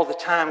all the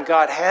time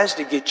God has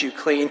to get you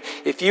clean.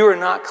 If you are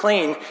not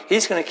clean,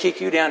 He's going to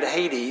kick you down to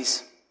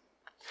Hades.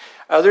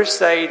 Others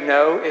say,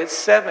 no, it's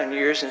 7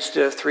 years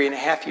instead of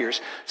 3.5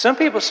 years. Some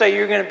people say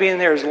you're going to be in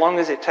there as long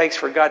as it takes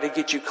for God to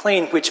get you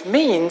clean, which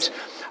means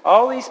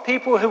all these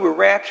people who were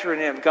raptured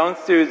and have gone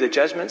through the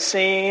judgment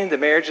scene, the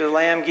marriage of the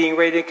Lamb getting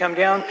ready to come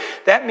down,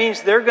 that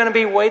means they're going to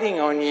be waiting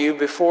on you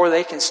before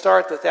they can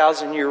start the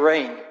 1,000-year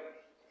reign.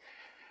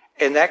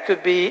 And that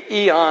could be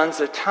eons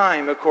of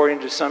time, according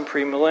to some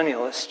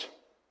premillennialists.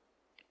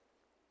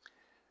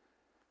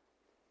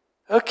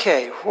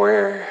 Okay,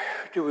 where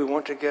do we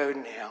want to go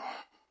now?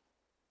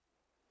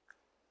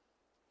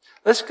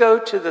 Let's go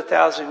to the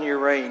 1,000-year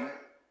reign.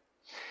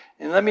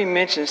 And let me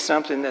mention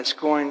something that's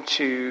going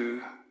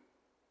to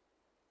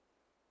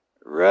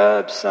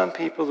rub some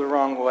people the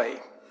wrong way.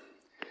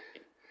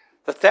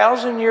 The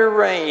 1,000-year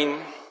reign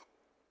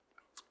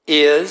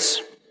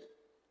is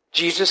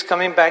Jesus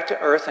coming back to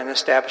earth and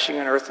establishing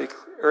an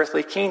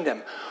earthly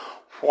kingdom.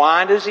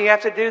 Why does He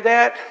have to do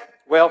that?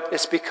 Well,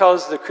 it's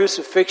because the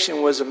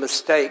crucifixion was a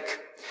mistake.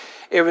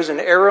 It was an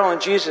error on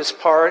Jesus'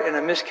 part and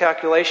a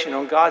miscalculation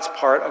on God's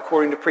part,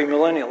 according to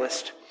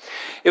premillennialists.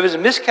 It was a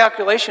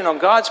miscalculation on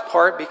God's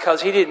part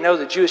because He didn't know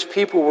the Jewish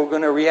people were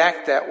going to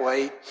react that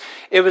way.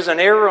 It was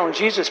an error on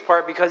Jesus'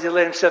 part because He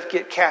let Himself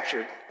get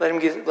captured, let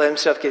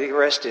Himself get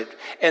arrested,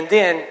 and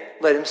then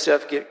let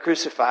Himself get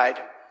crucified.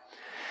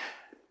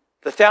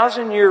 The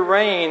 1,000-year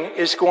reign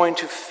is going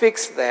to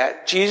fix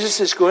that.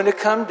 Jesus is going to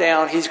come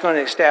down. He's going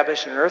to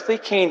establish an earthly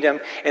kingdom.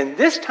 And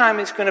this time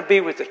it's going to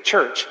be with the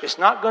church. It's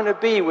not going to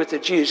be with the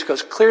Jews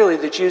because clearly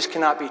the Jews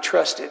cannot be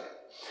trusted.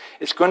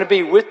 It's going to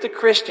be with the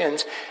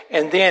Christians.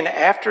 And then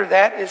after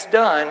that is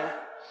done,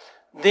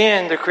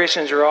 then the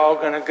Christians are all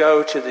going to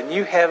go to the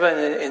new heaven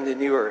and the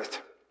new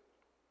earth.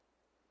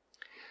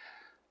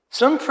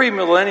 Some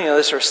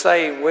premillennialists are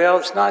saying, well,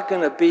 it's not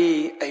going to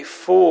be a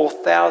full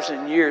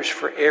 1,000 years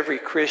for every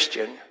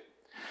Christian.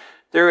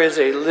 There is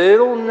a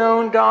little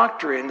known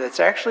doctrine that's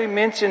actually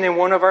mentioned in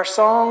one of our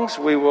songs.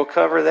 We will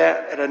cover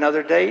that at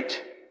another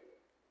date.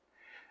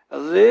 A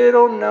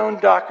little known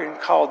doctrine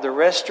called the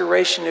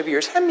restoration of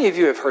years. How many of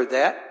you have heard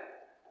that?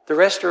 The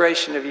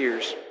restoration of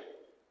years.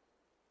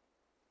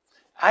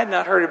 I had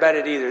not heard about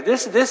it either.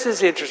 This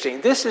is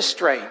interesting. This is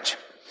strange.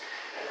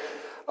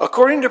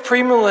 According to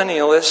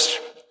premillennialists,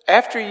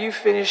 after you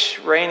finish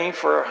reigning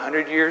for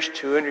 100 years,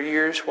 200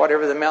 years,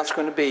 whatever the amount's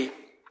going to be,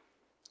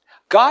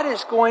 God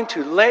is going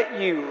to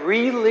let you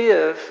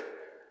relive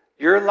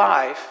your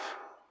life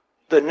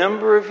the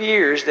number of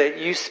years that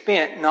you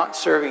spent not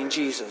serving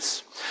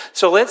Jesus.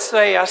 So let's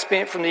say I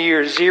spent from the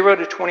years 0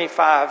 to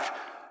 25,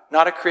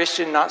 not a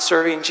Christian, not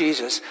serving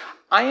Jesus.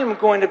 I am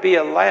going to be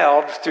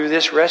allowed through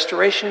this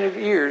restoration of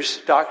years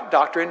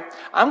doctrine,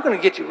 I'm going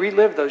to get to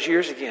relive those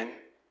years again.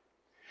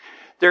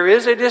 There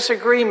is a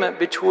disagreement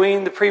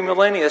between the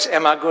premillennialists.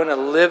 Am I going to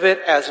live it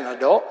as an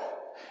adult?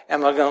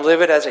 Am I going to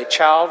live it as a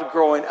child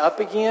growing up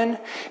again?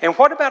 And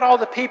what about all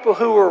the people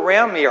who are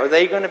around me? Are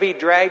they going to be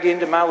dragged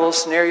into my little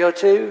scenario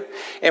too?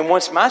 And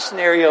once my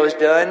scenario is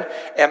done,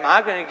 am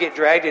I going to get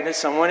dragged into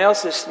someone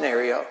else's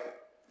scenario?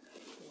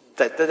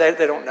 They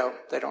don't know.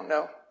 They don't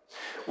know.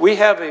 We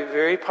have a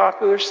very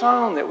popular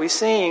song that we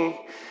sing.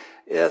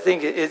 I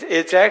think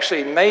it's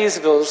actually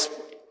Maysville's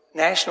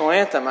national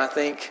anthem, I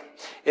think.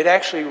 It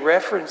actually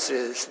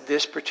references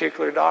this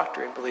particular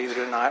doctrine, believe it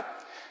or not.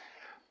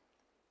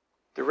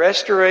 The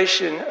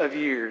restoration of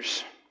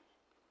years.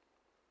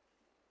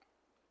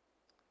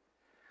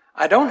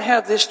 I don't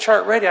have this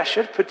chart ready. I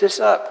should put this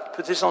up.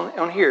 Put this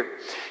on here.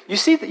 You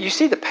see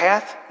the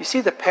path? You see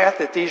the path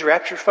that these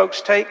rapture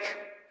folks take?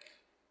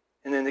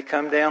 And then they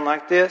come down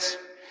like this.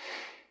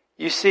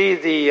 You see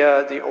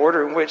the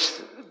order in which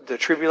the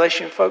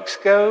tribulation folks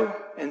go,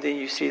 and then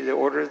you see the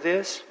order of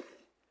this.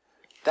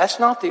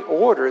 That's not the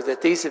order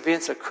that these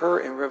events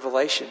occur in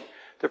Revelation.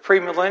 The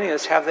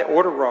premillennialists have the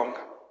order wrong.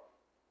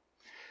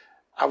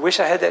 I wish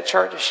I had that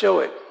chart to show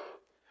it.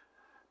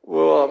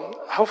 Well,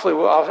 hopefully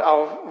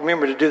I'll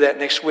remember to do that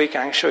next week.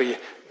 I can show you.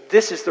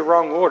 This is the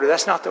wrong order.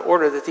 That's not the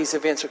order that these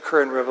events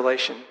occur in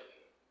Revelation.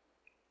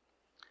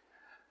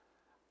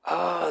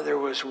 There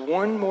was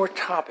one more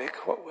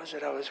topic. What was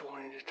it I was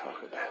wanting to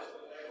talk about?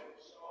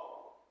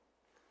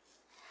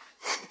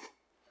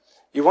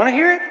 You want to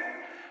hear it?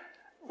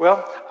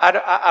 Well,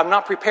 I'm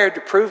not prepared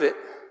to prove it,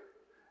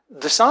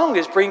 The song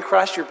is Bring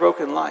Christ Your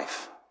Broken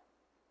Life.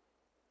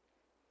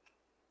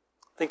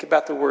 Think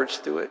about the words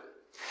through it.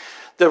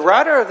 The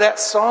writer of that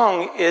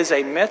song is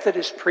a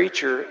Methodist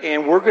preacher,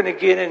 and we're going to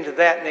get into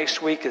that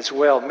next week as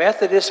well.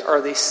 Methodists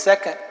are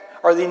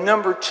the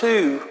number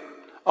 2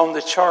 on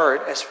the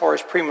chart as far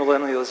as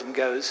premillennialism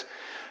goes.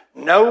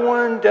 No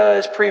one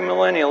does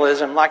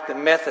premillennialism like the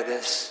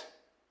Methodists,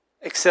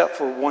 except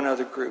for one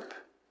other group.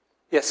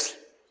 Yes?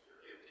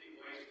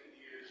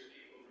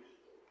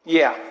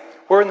 Yeah.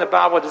 Where in the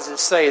Bible does it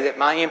say that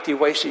my empty,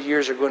 wasted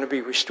years are going to be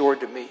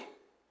restored to me?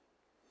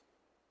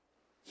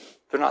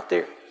 They're not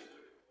there.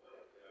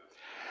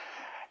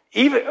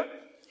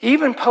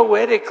 Even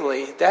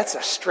poetically, that's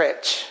a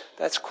stretch.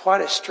 That's quite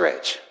a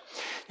stretch.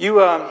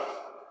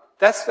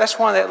 That's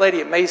why that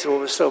lady at Maysville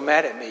was so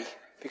mad at me,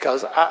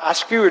 because I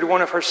skewered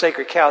one of her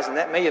sacred cows, and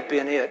that may have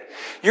been it.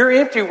 Your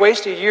empty,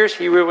 wasted years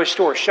he will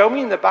restore. Show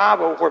me in the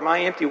Bible where my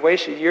empty,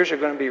 wasted years are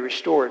going to be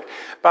restored.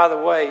 By the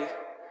way,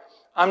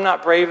 I'm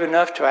not brave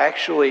enough to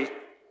actually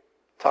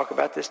talk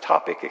about this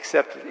topic,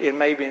 except in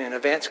maybe in an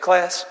advanced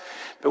class,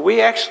 but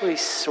we actually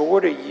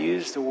sort of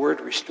use the word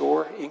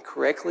restore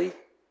incorrectly.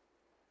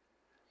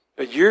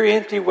 But your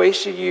empty,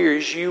 wasted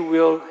years, he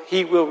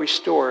will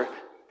restore.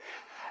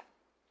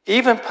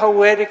 Even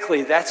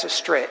poetically, that's a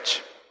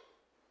stretch.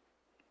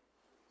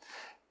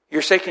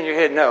 You're shaking your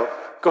head, no.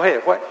 Go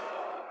ahead, what?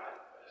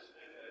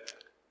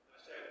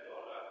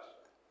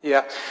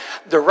 Yeah.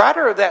 The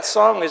writer of that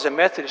song is a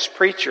Methodist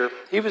preacher.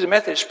 He was a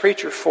Methodist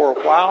preacher for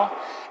a while,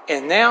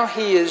 and now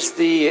he is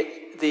the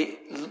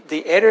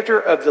editor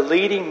of the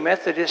leading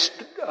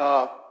Methodist,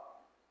 what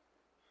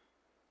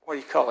do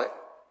you call it?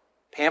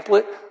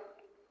 Pamphlet?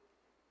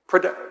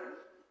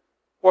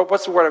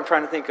 What's the word I'm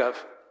trying to think of?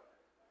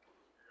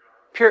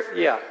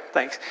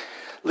 Thanks.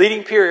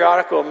 Leading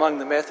periodical among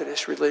the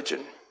Methodist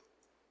religion.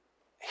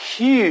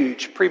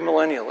 Huge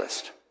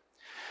premillennialist.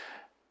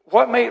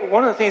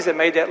 One of the things that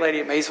made that lady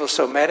at Maysville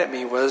so mad at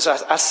me was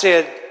I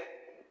said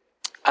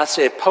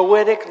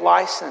poetic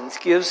license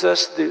gives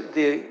us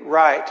the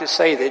right to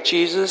say that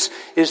Jesus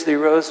is the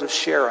Rose of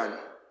Sharon.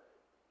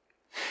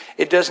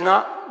 It does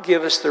not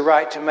give us the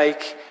right to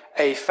make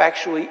a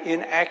factually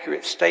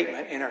inaccurate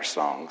statement in our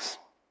songs.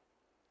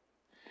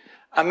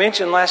 I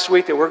mentioned last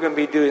week that we're going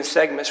to be doing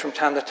segments from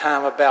time to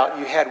time about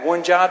you had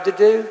one job to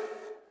do.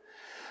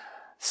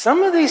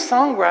 Some of these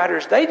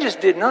songwriters, they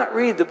just did not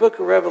read the book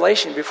of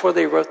Revelation before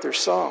they wrote their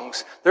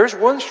songs. There's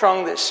one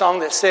song that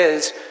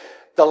says,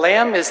 the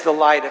Lamb is the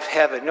light of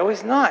heaven. No,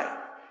 he's not.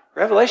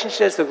 Revelation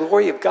says the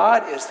glory of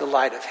God is the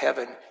light of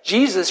heaven.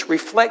 Jesus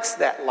reflects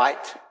that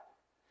light.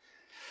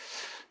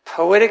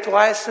 Poetic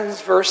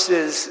license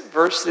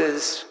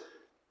versus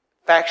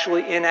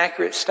factually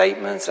inaccurate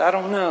statements, I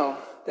don't know.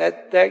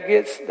 That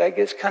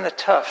gets kind of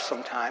tough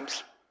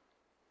sometimes.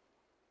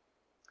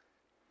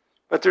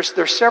 But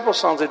there's several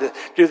songs that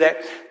do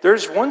that.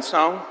 There's one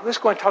song, let's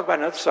go and talk about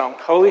another song.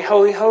 Holy,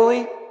 Holy,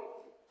 Holy.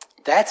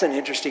 That's an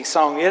interesting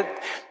song.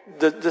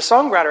 The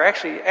songwriter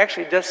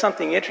actually does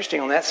something interesting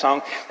on that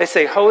song. They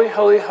say, Holy,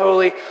 Holy,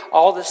 Holy,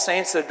 all the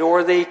saints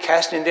adore thee,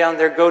 casting down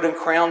their golden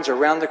crowns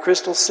around the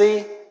crystal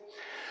sea.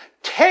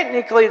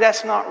 Technically,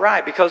 that's not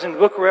right, because in the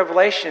book of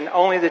Revelation,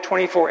 only the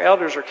 24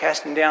 elders are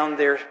casting down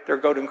their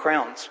golden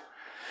crowns.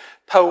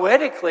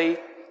 Poetically,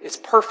 it's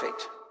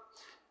perfect.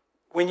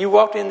 When you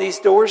walked in these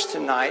doors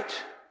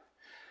tonight,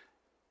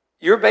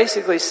 you're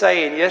basically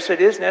saying, yes, it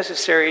is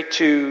necessary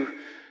to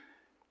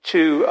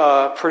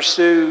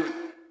pursue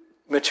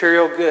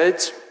material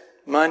goods,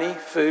 money,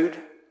 food,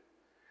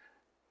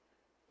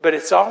 but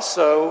it's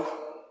also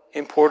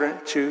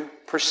important to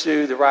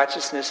pursue the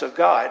righteousness of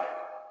God.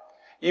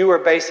 You are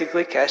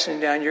basically casting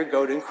down your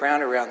golden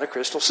crown around the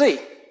crystal sea.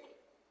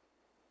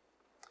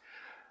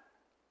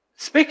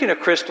 Speaking of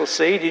crystal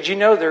sea, did you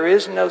know there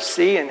is no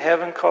sea in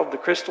heaven called the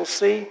crystal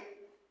sea?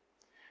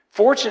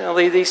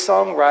 Fortunately, these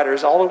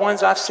songwriters, all the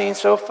ones I've seen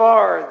so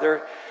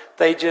far,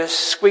 they just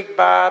squeak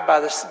by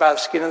the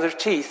skin of their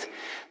teeth.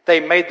 They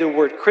made the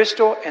word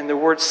crystal and the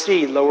word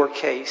sea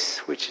lowercase,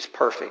 which is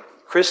perfect.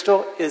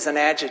 Crystal is an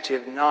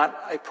adjective, not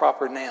a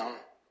proper noun.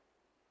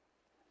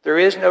 There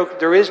is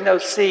no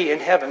sea in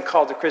heaven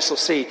called the crystal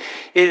sea.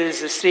 It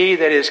is a sea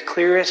that is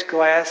clear as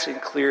glass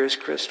and clear as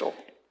crystal.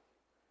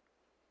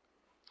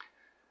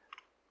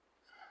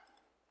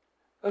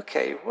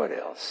 Okay, what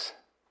else?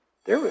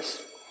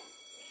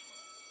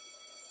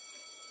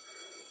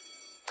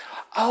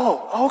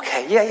 Oh,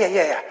 okay,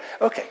 yeah.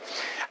 Okay.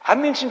 I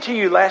mentioned to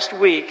you last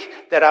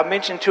week that I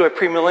mentioned to a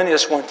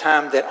premillennialist one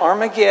time that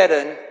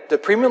Armageddon, the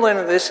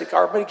premillennialistic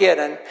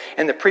Armageddon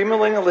and the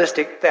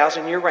premillennialistic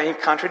 1,000-year reign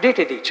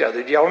contradicted each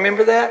other. Do y'all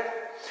remember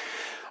that?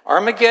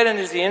 Armageddon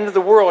is the end of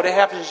the world. It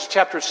happens in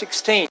chapter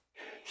 16.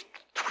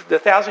 The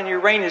 1,000-year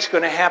reign is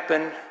going to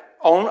happen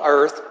on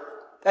earth.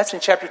 That's in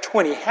chapter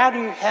 20. How do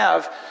you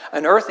have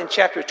an earth in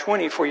chapter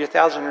 20 for your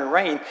 1,000-year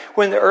reign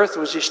when the earth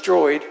was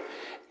destroyed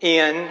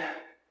in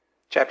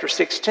chapter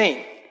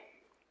 16?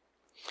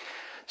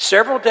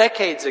 Several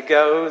decades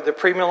ago, the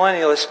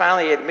premillennialists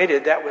finally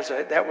admitted that was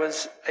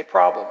a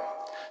problem.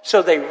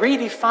 So they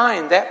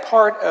redefined that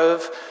part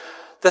of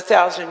the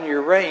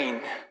 1,000-year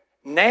reign.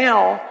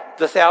 Now,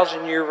 the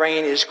 1,000-year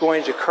reign is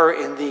going to occur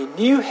in the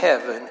new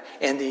heaven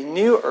and the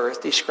new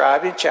earth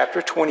described in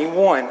chapter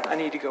 21. I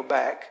need to go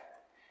back.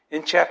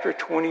 In chapter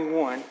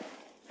 21,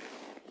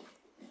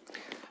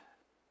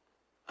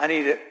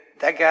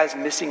 that guy's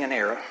missing an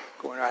arrow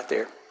going right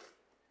there.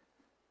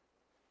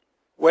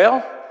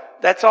 Well,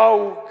 that's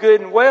all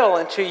good and well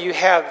until you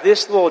have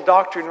this little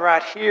doctrine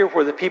right here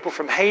where the people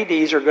from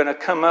Hades are going to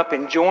come up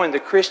and join the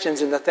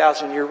Christians in the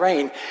 1,000-year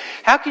reign.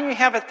 How can you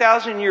have a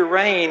 1,000-year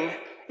reign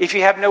if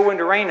you have no one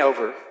to reign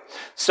over?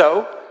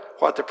 So,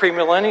 what the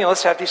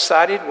premillennialists have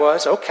decided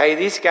was, okay,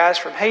 these guys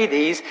from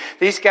Hades,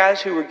 these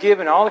guys who were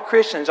giving all the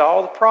Christians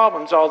all the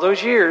problems all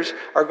those years,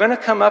 are going to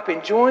come up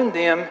and join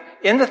them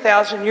in the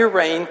 1,000-year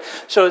reign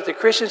so that the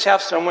Christians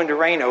have someone to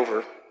reign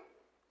over.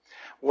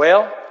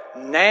 Well,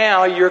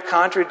 now you're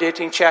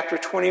contradicting chapter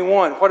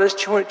 21. What does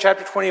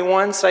chapter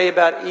 21 say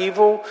about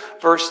evil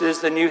versus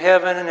the new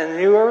heaven and the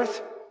new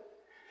earth?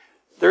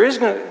 There's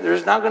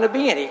not going to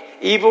be any.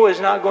 Evil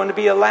is not going to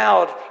be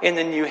allowed in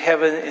the new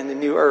heaven and the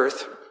new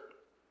earth.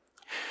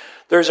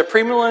 There's a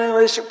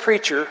premillennialistic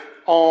preacher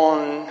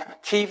on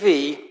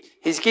TV.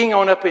 He's getting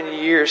on up in the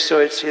years, so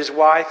it's his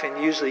wife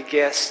and usually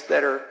guests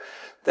that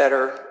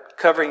are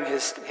covering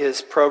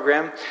his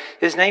program.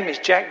 His name is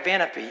Jack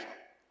Vanapee.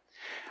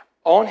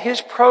 On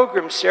his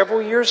program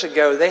several years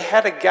ago, they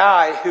had a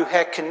guy who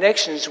had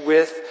connections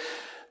with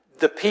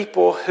the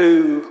people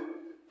who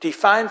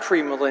defined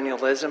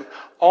premillennialism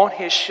on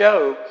his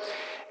show.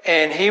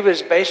 And he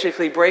was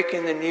basically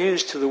breaking the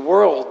news to the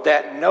world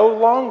that no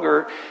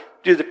longer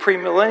do the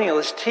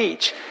premillennialists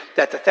teach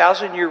that the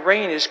 1,000-year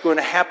reign is going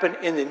to happen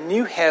in the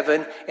new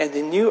heaven and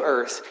the new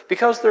earth.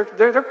 Because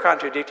they're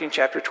contradicting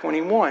chapter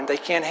 21. They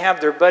can't have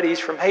their buddies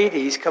from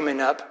Hades coming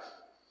up.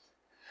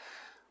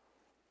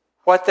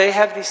 What they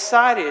have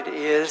decided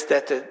is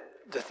that the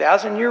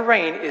 1,000-year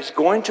reign is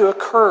going to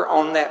occur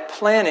on that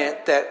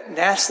planet that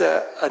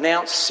NASA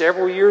announced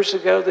several years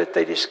ago that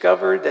they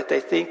discovered that they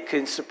think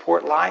can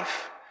support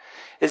life.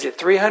 Is it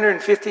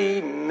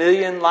 350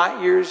 million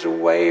light years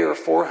away or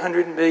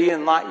 400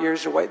 million light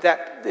years away?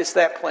 It's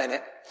that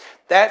planet.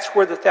 That's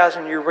where the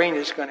 1,000-year reign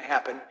is going to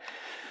happen.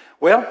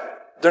 Well,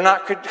 they're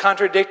not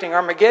contradicting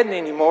Armageddon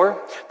anymore.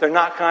 They're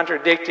not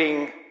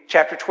contradicting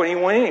chapter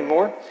 21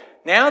 anymore.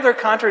 Now they're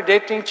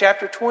contradicting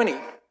chapter 20.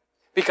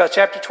 Because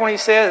chapter 20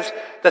 says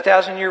the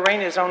 1,000-year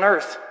reign is on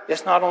earth.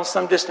 It's not on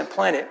some distant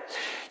planet.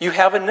 You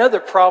have another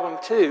problem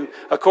too.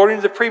 According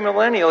to the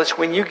premillennialists,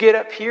 when you get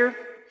up here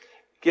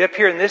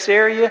in this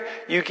area,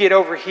 you get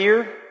over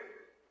here.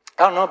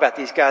 I don't know about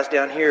these guys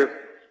down here.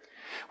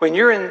 When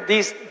you're in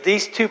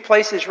these two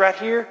places right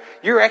here,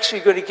 you're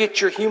actually going to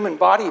get your human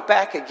body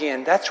back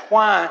again. That's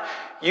why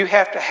you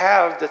have to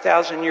have the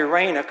 1,000-year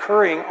reign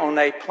occurring on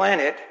a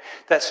planet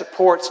that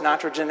supports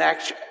nitrogen,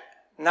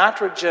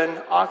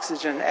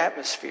 oxygen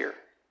atmosphere.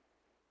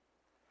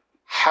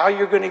 How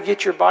you're going to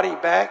get your body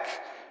back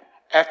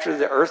after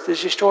the earth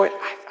is destroyed,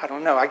 I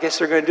don't know. I guess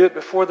they're going to do it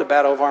before the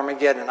Battle of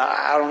Armageddon.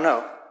 I don't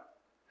know.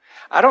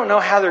 I don't know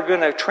how they're going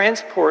to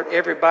transport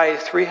everybody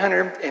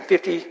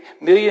 350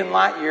 million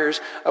light years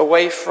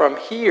away from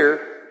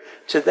here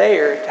to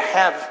there to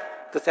have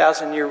the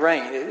 1,000-year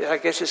reign. I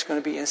guess it's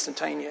going to be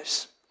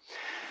instantaneous.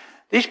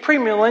 These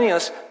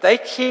premillennialists, they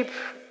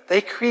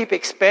keep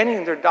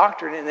expanding their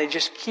doctrine and they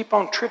just keep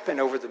on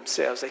tripping over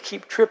themselves. They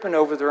keep tripping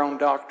over their own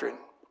doctrine.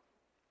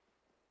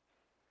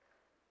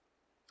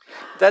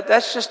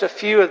 That's just a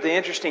few of the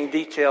interesting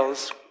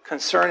details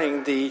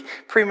concerning the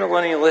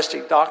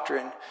premillennialistic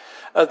doctrine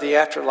of the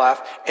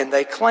afterlife. And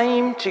they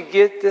claim to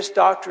get this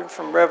doctrine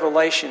from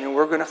Revelation. And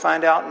we're going to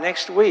find out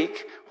next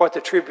week what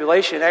the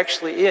tribulation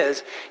actually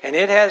is. And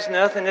it has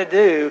nothing to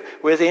do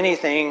with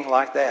anything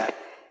like that.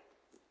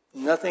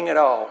 Nothing at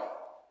all.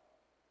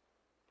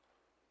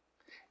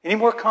 Any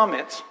more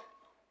comments?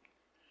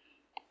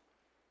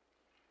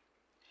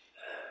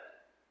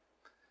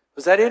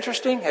 Was that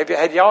interesting?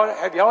 Have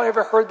y'all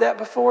ever heard that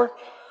before?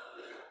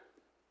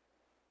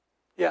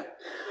 Yeah.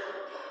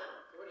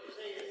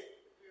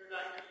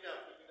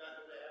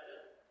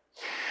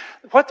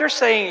 What they're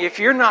saying, if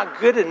you're not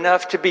good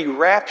enough to be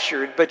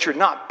raptured, but you're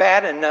not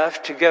bad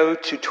enough to go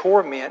to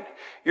torment,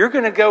 you're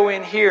going to go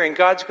in here and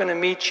God's going to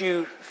meet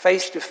you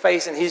face to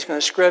face and He's going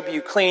to scrub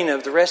you clean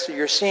of the rest of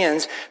your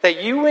sins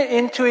that you went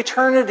into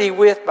eternity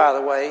with, by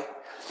the way,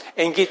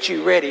 and get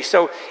you ready.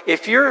 So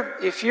if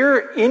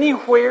you're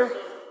anywhere... So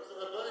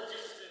the blood of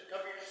Jesus didn't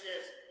cover your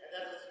sins and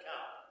that doesn't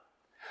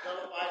count.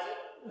 Nullifies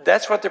it?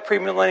 That's what the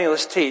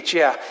premillennialists teach,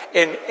 yeah.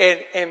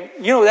 And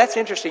you know, that's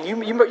interesting.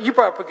 You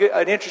brought up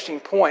an interesting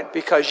point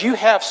because you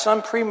have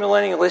some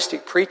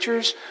premillennialistic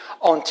preachers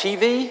on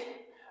TV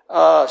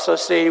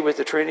associated with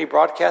the Trinity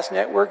Broadcast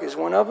Network is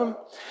one of them.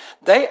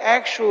 They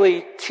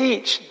actually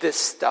teach this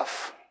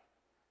stuff.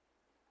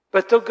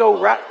 But they'll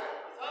go right...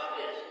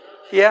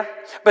 Yeah,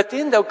 but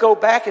then they'll go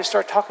back and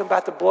start talking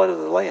about the blood of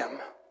the Lamb.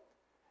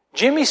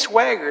 Jimmy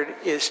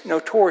Swaggart is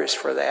notorious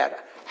for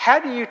that. How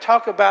do you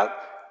talk about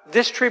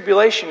this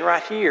tribulation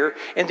right here,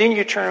 and then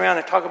you turn around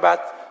and talk about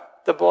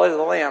the blood of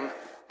the Lamb?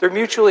 They're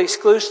mutually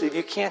exclusive.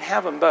 You can't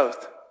have them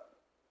both.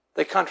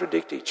 They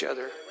contradict each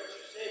other.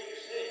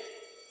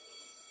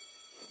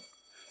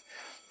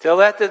 Tell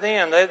that to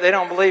them. They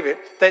don't believe it.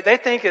 They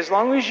think as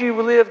long as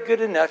you live good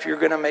enough, you're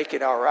going to make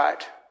it all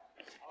right.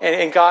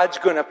 And God's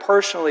going to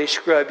personally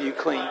scrub you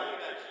clean.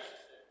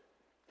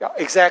 Yeah,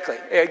 exactly.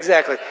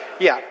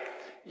 Yeah.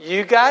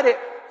 You got it.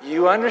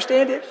 You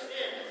understand it.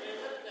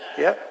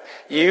 Yep.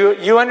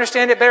 You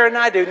understand it better than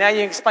I do. Now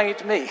you can explain it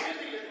to me.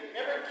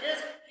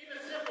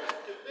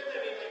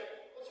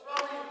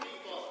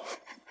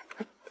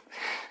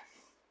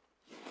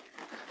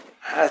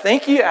 I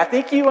think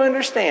you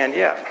understand,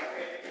 yeah.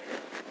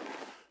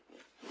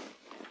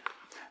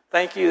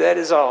 Thank you, that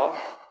is all.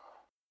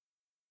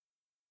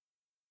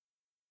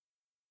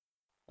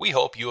 We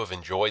hope you have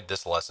enjoyed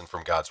this lesson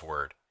from God's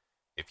Word.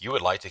 If you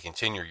would like to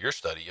continue your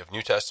study of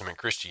New Testament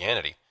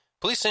Christianity,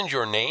 please send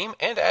your name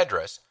and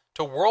address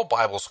to World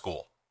Bible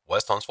School,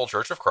 West Huntsville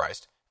Church of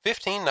Christ,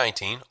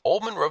 1519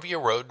 Old Monrovia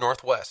Road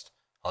Northwest,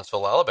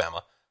 Huntsville,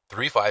 Alabama,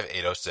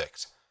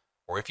 35806.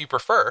 Or if you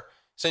prefer,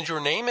 send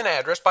your name and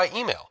address by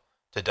email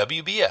to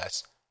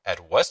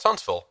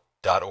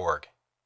wbs@westhuntsville.org.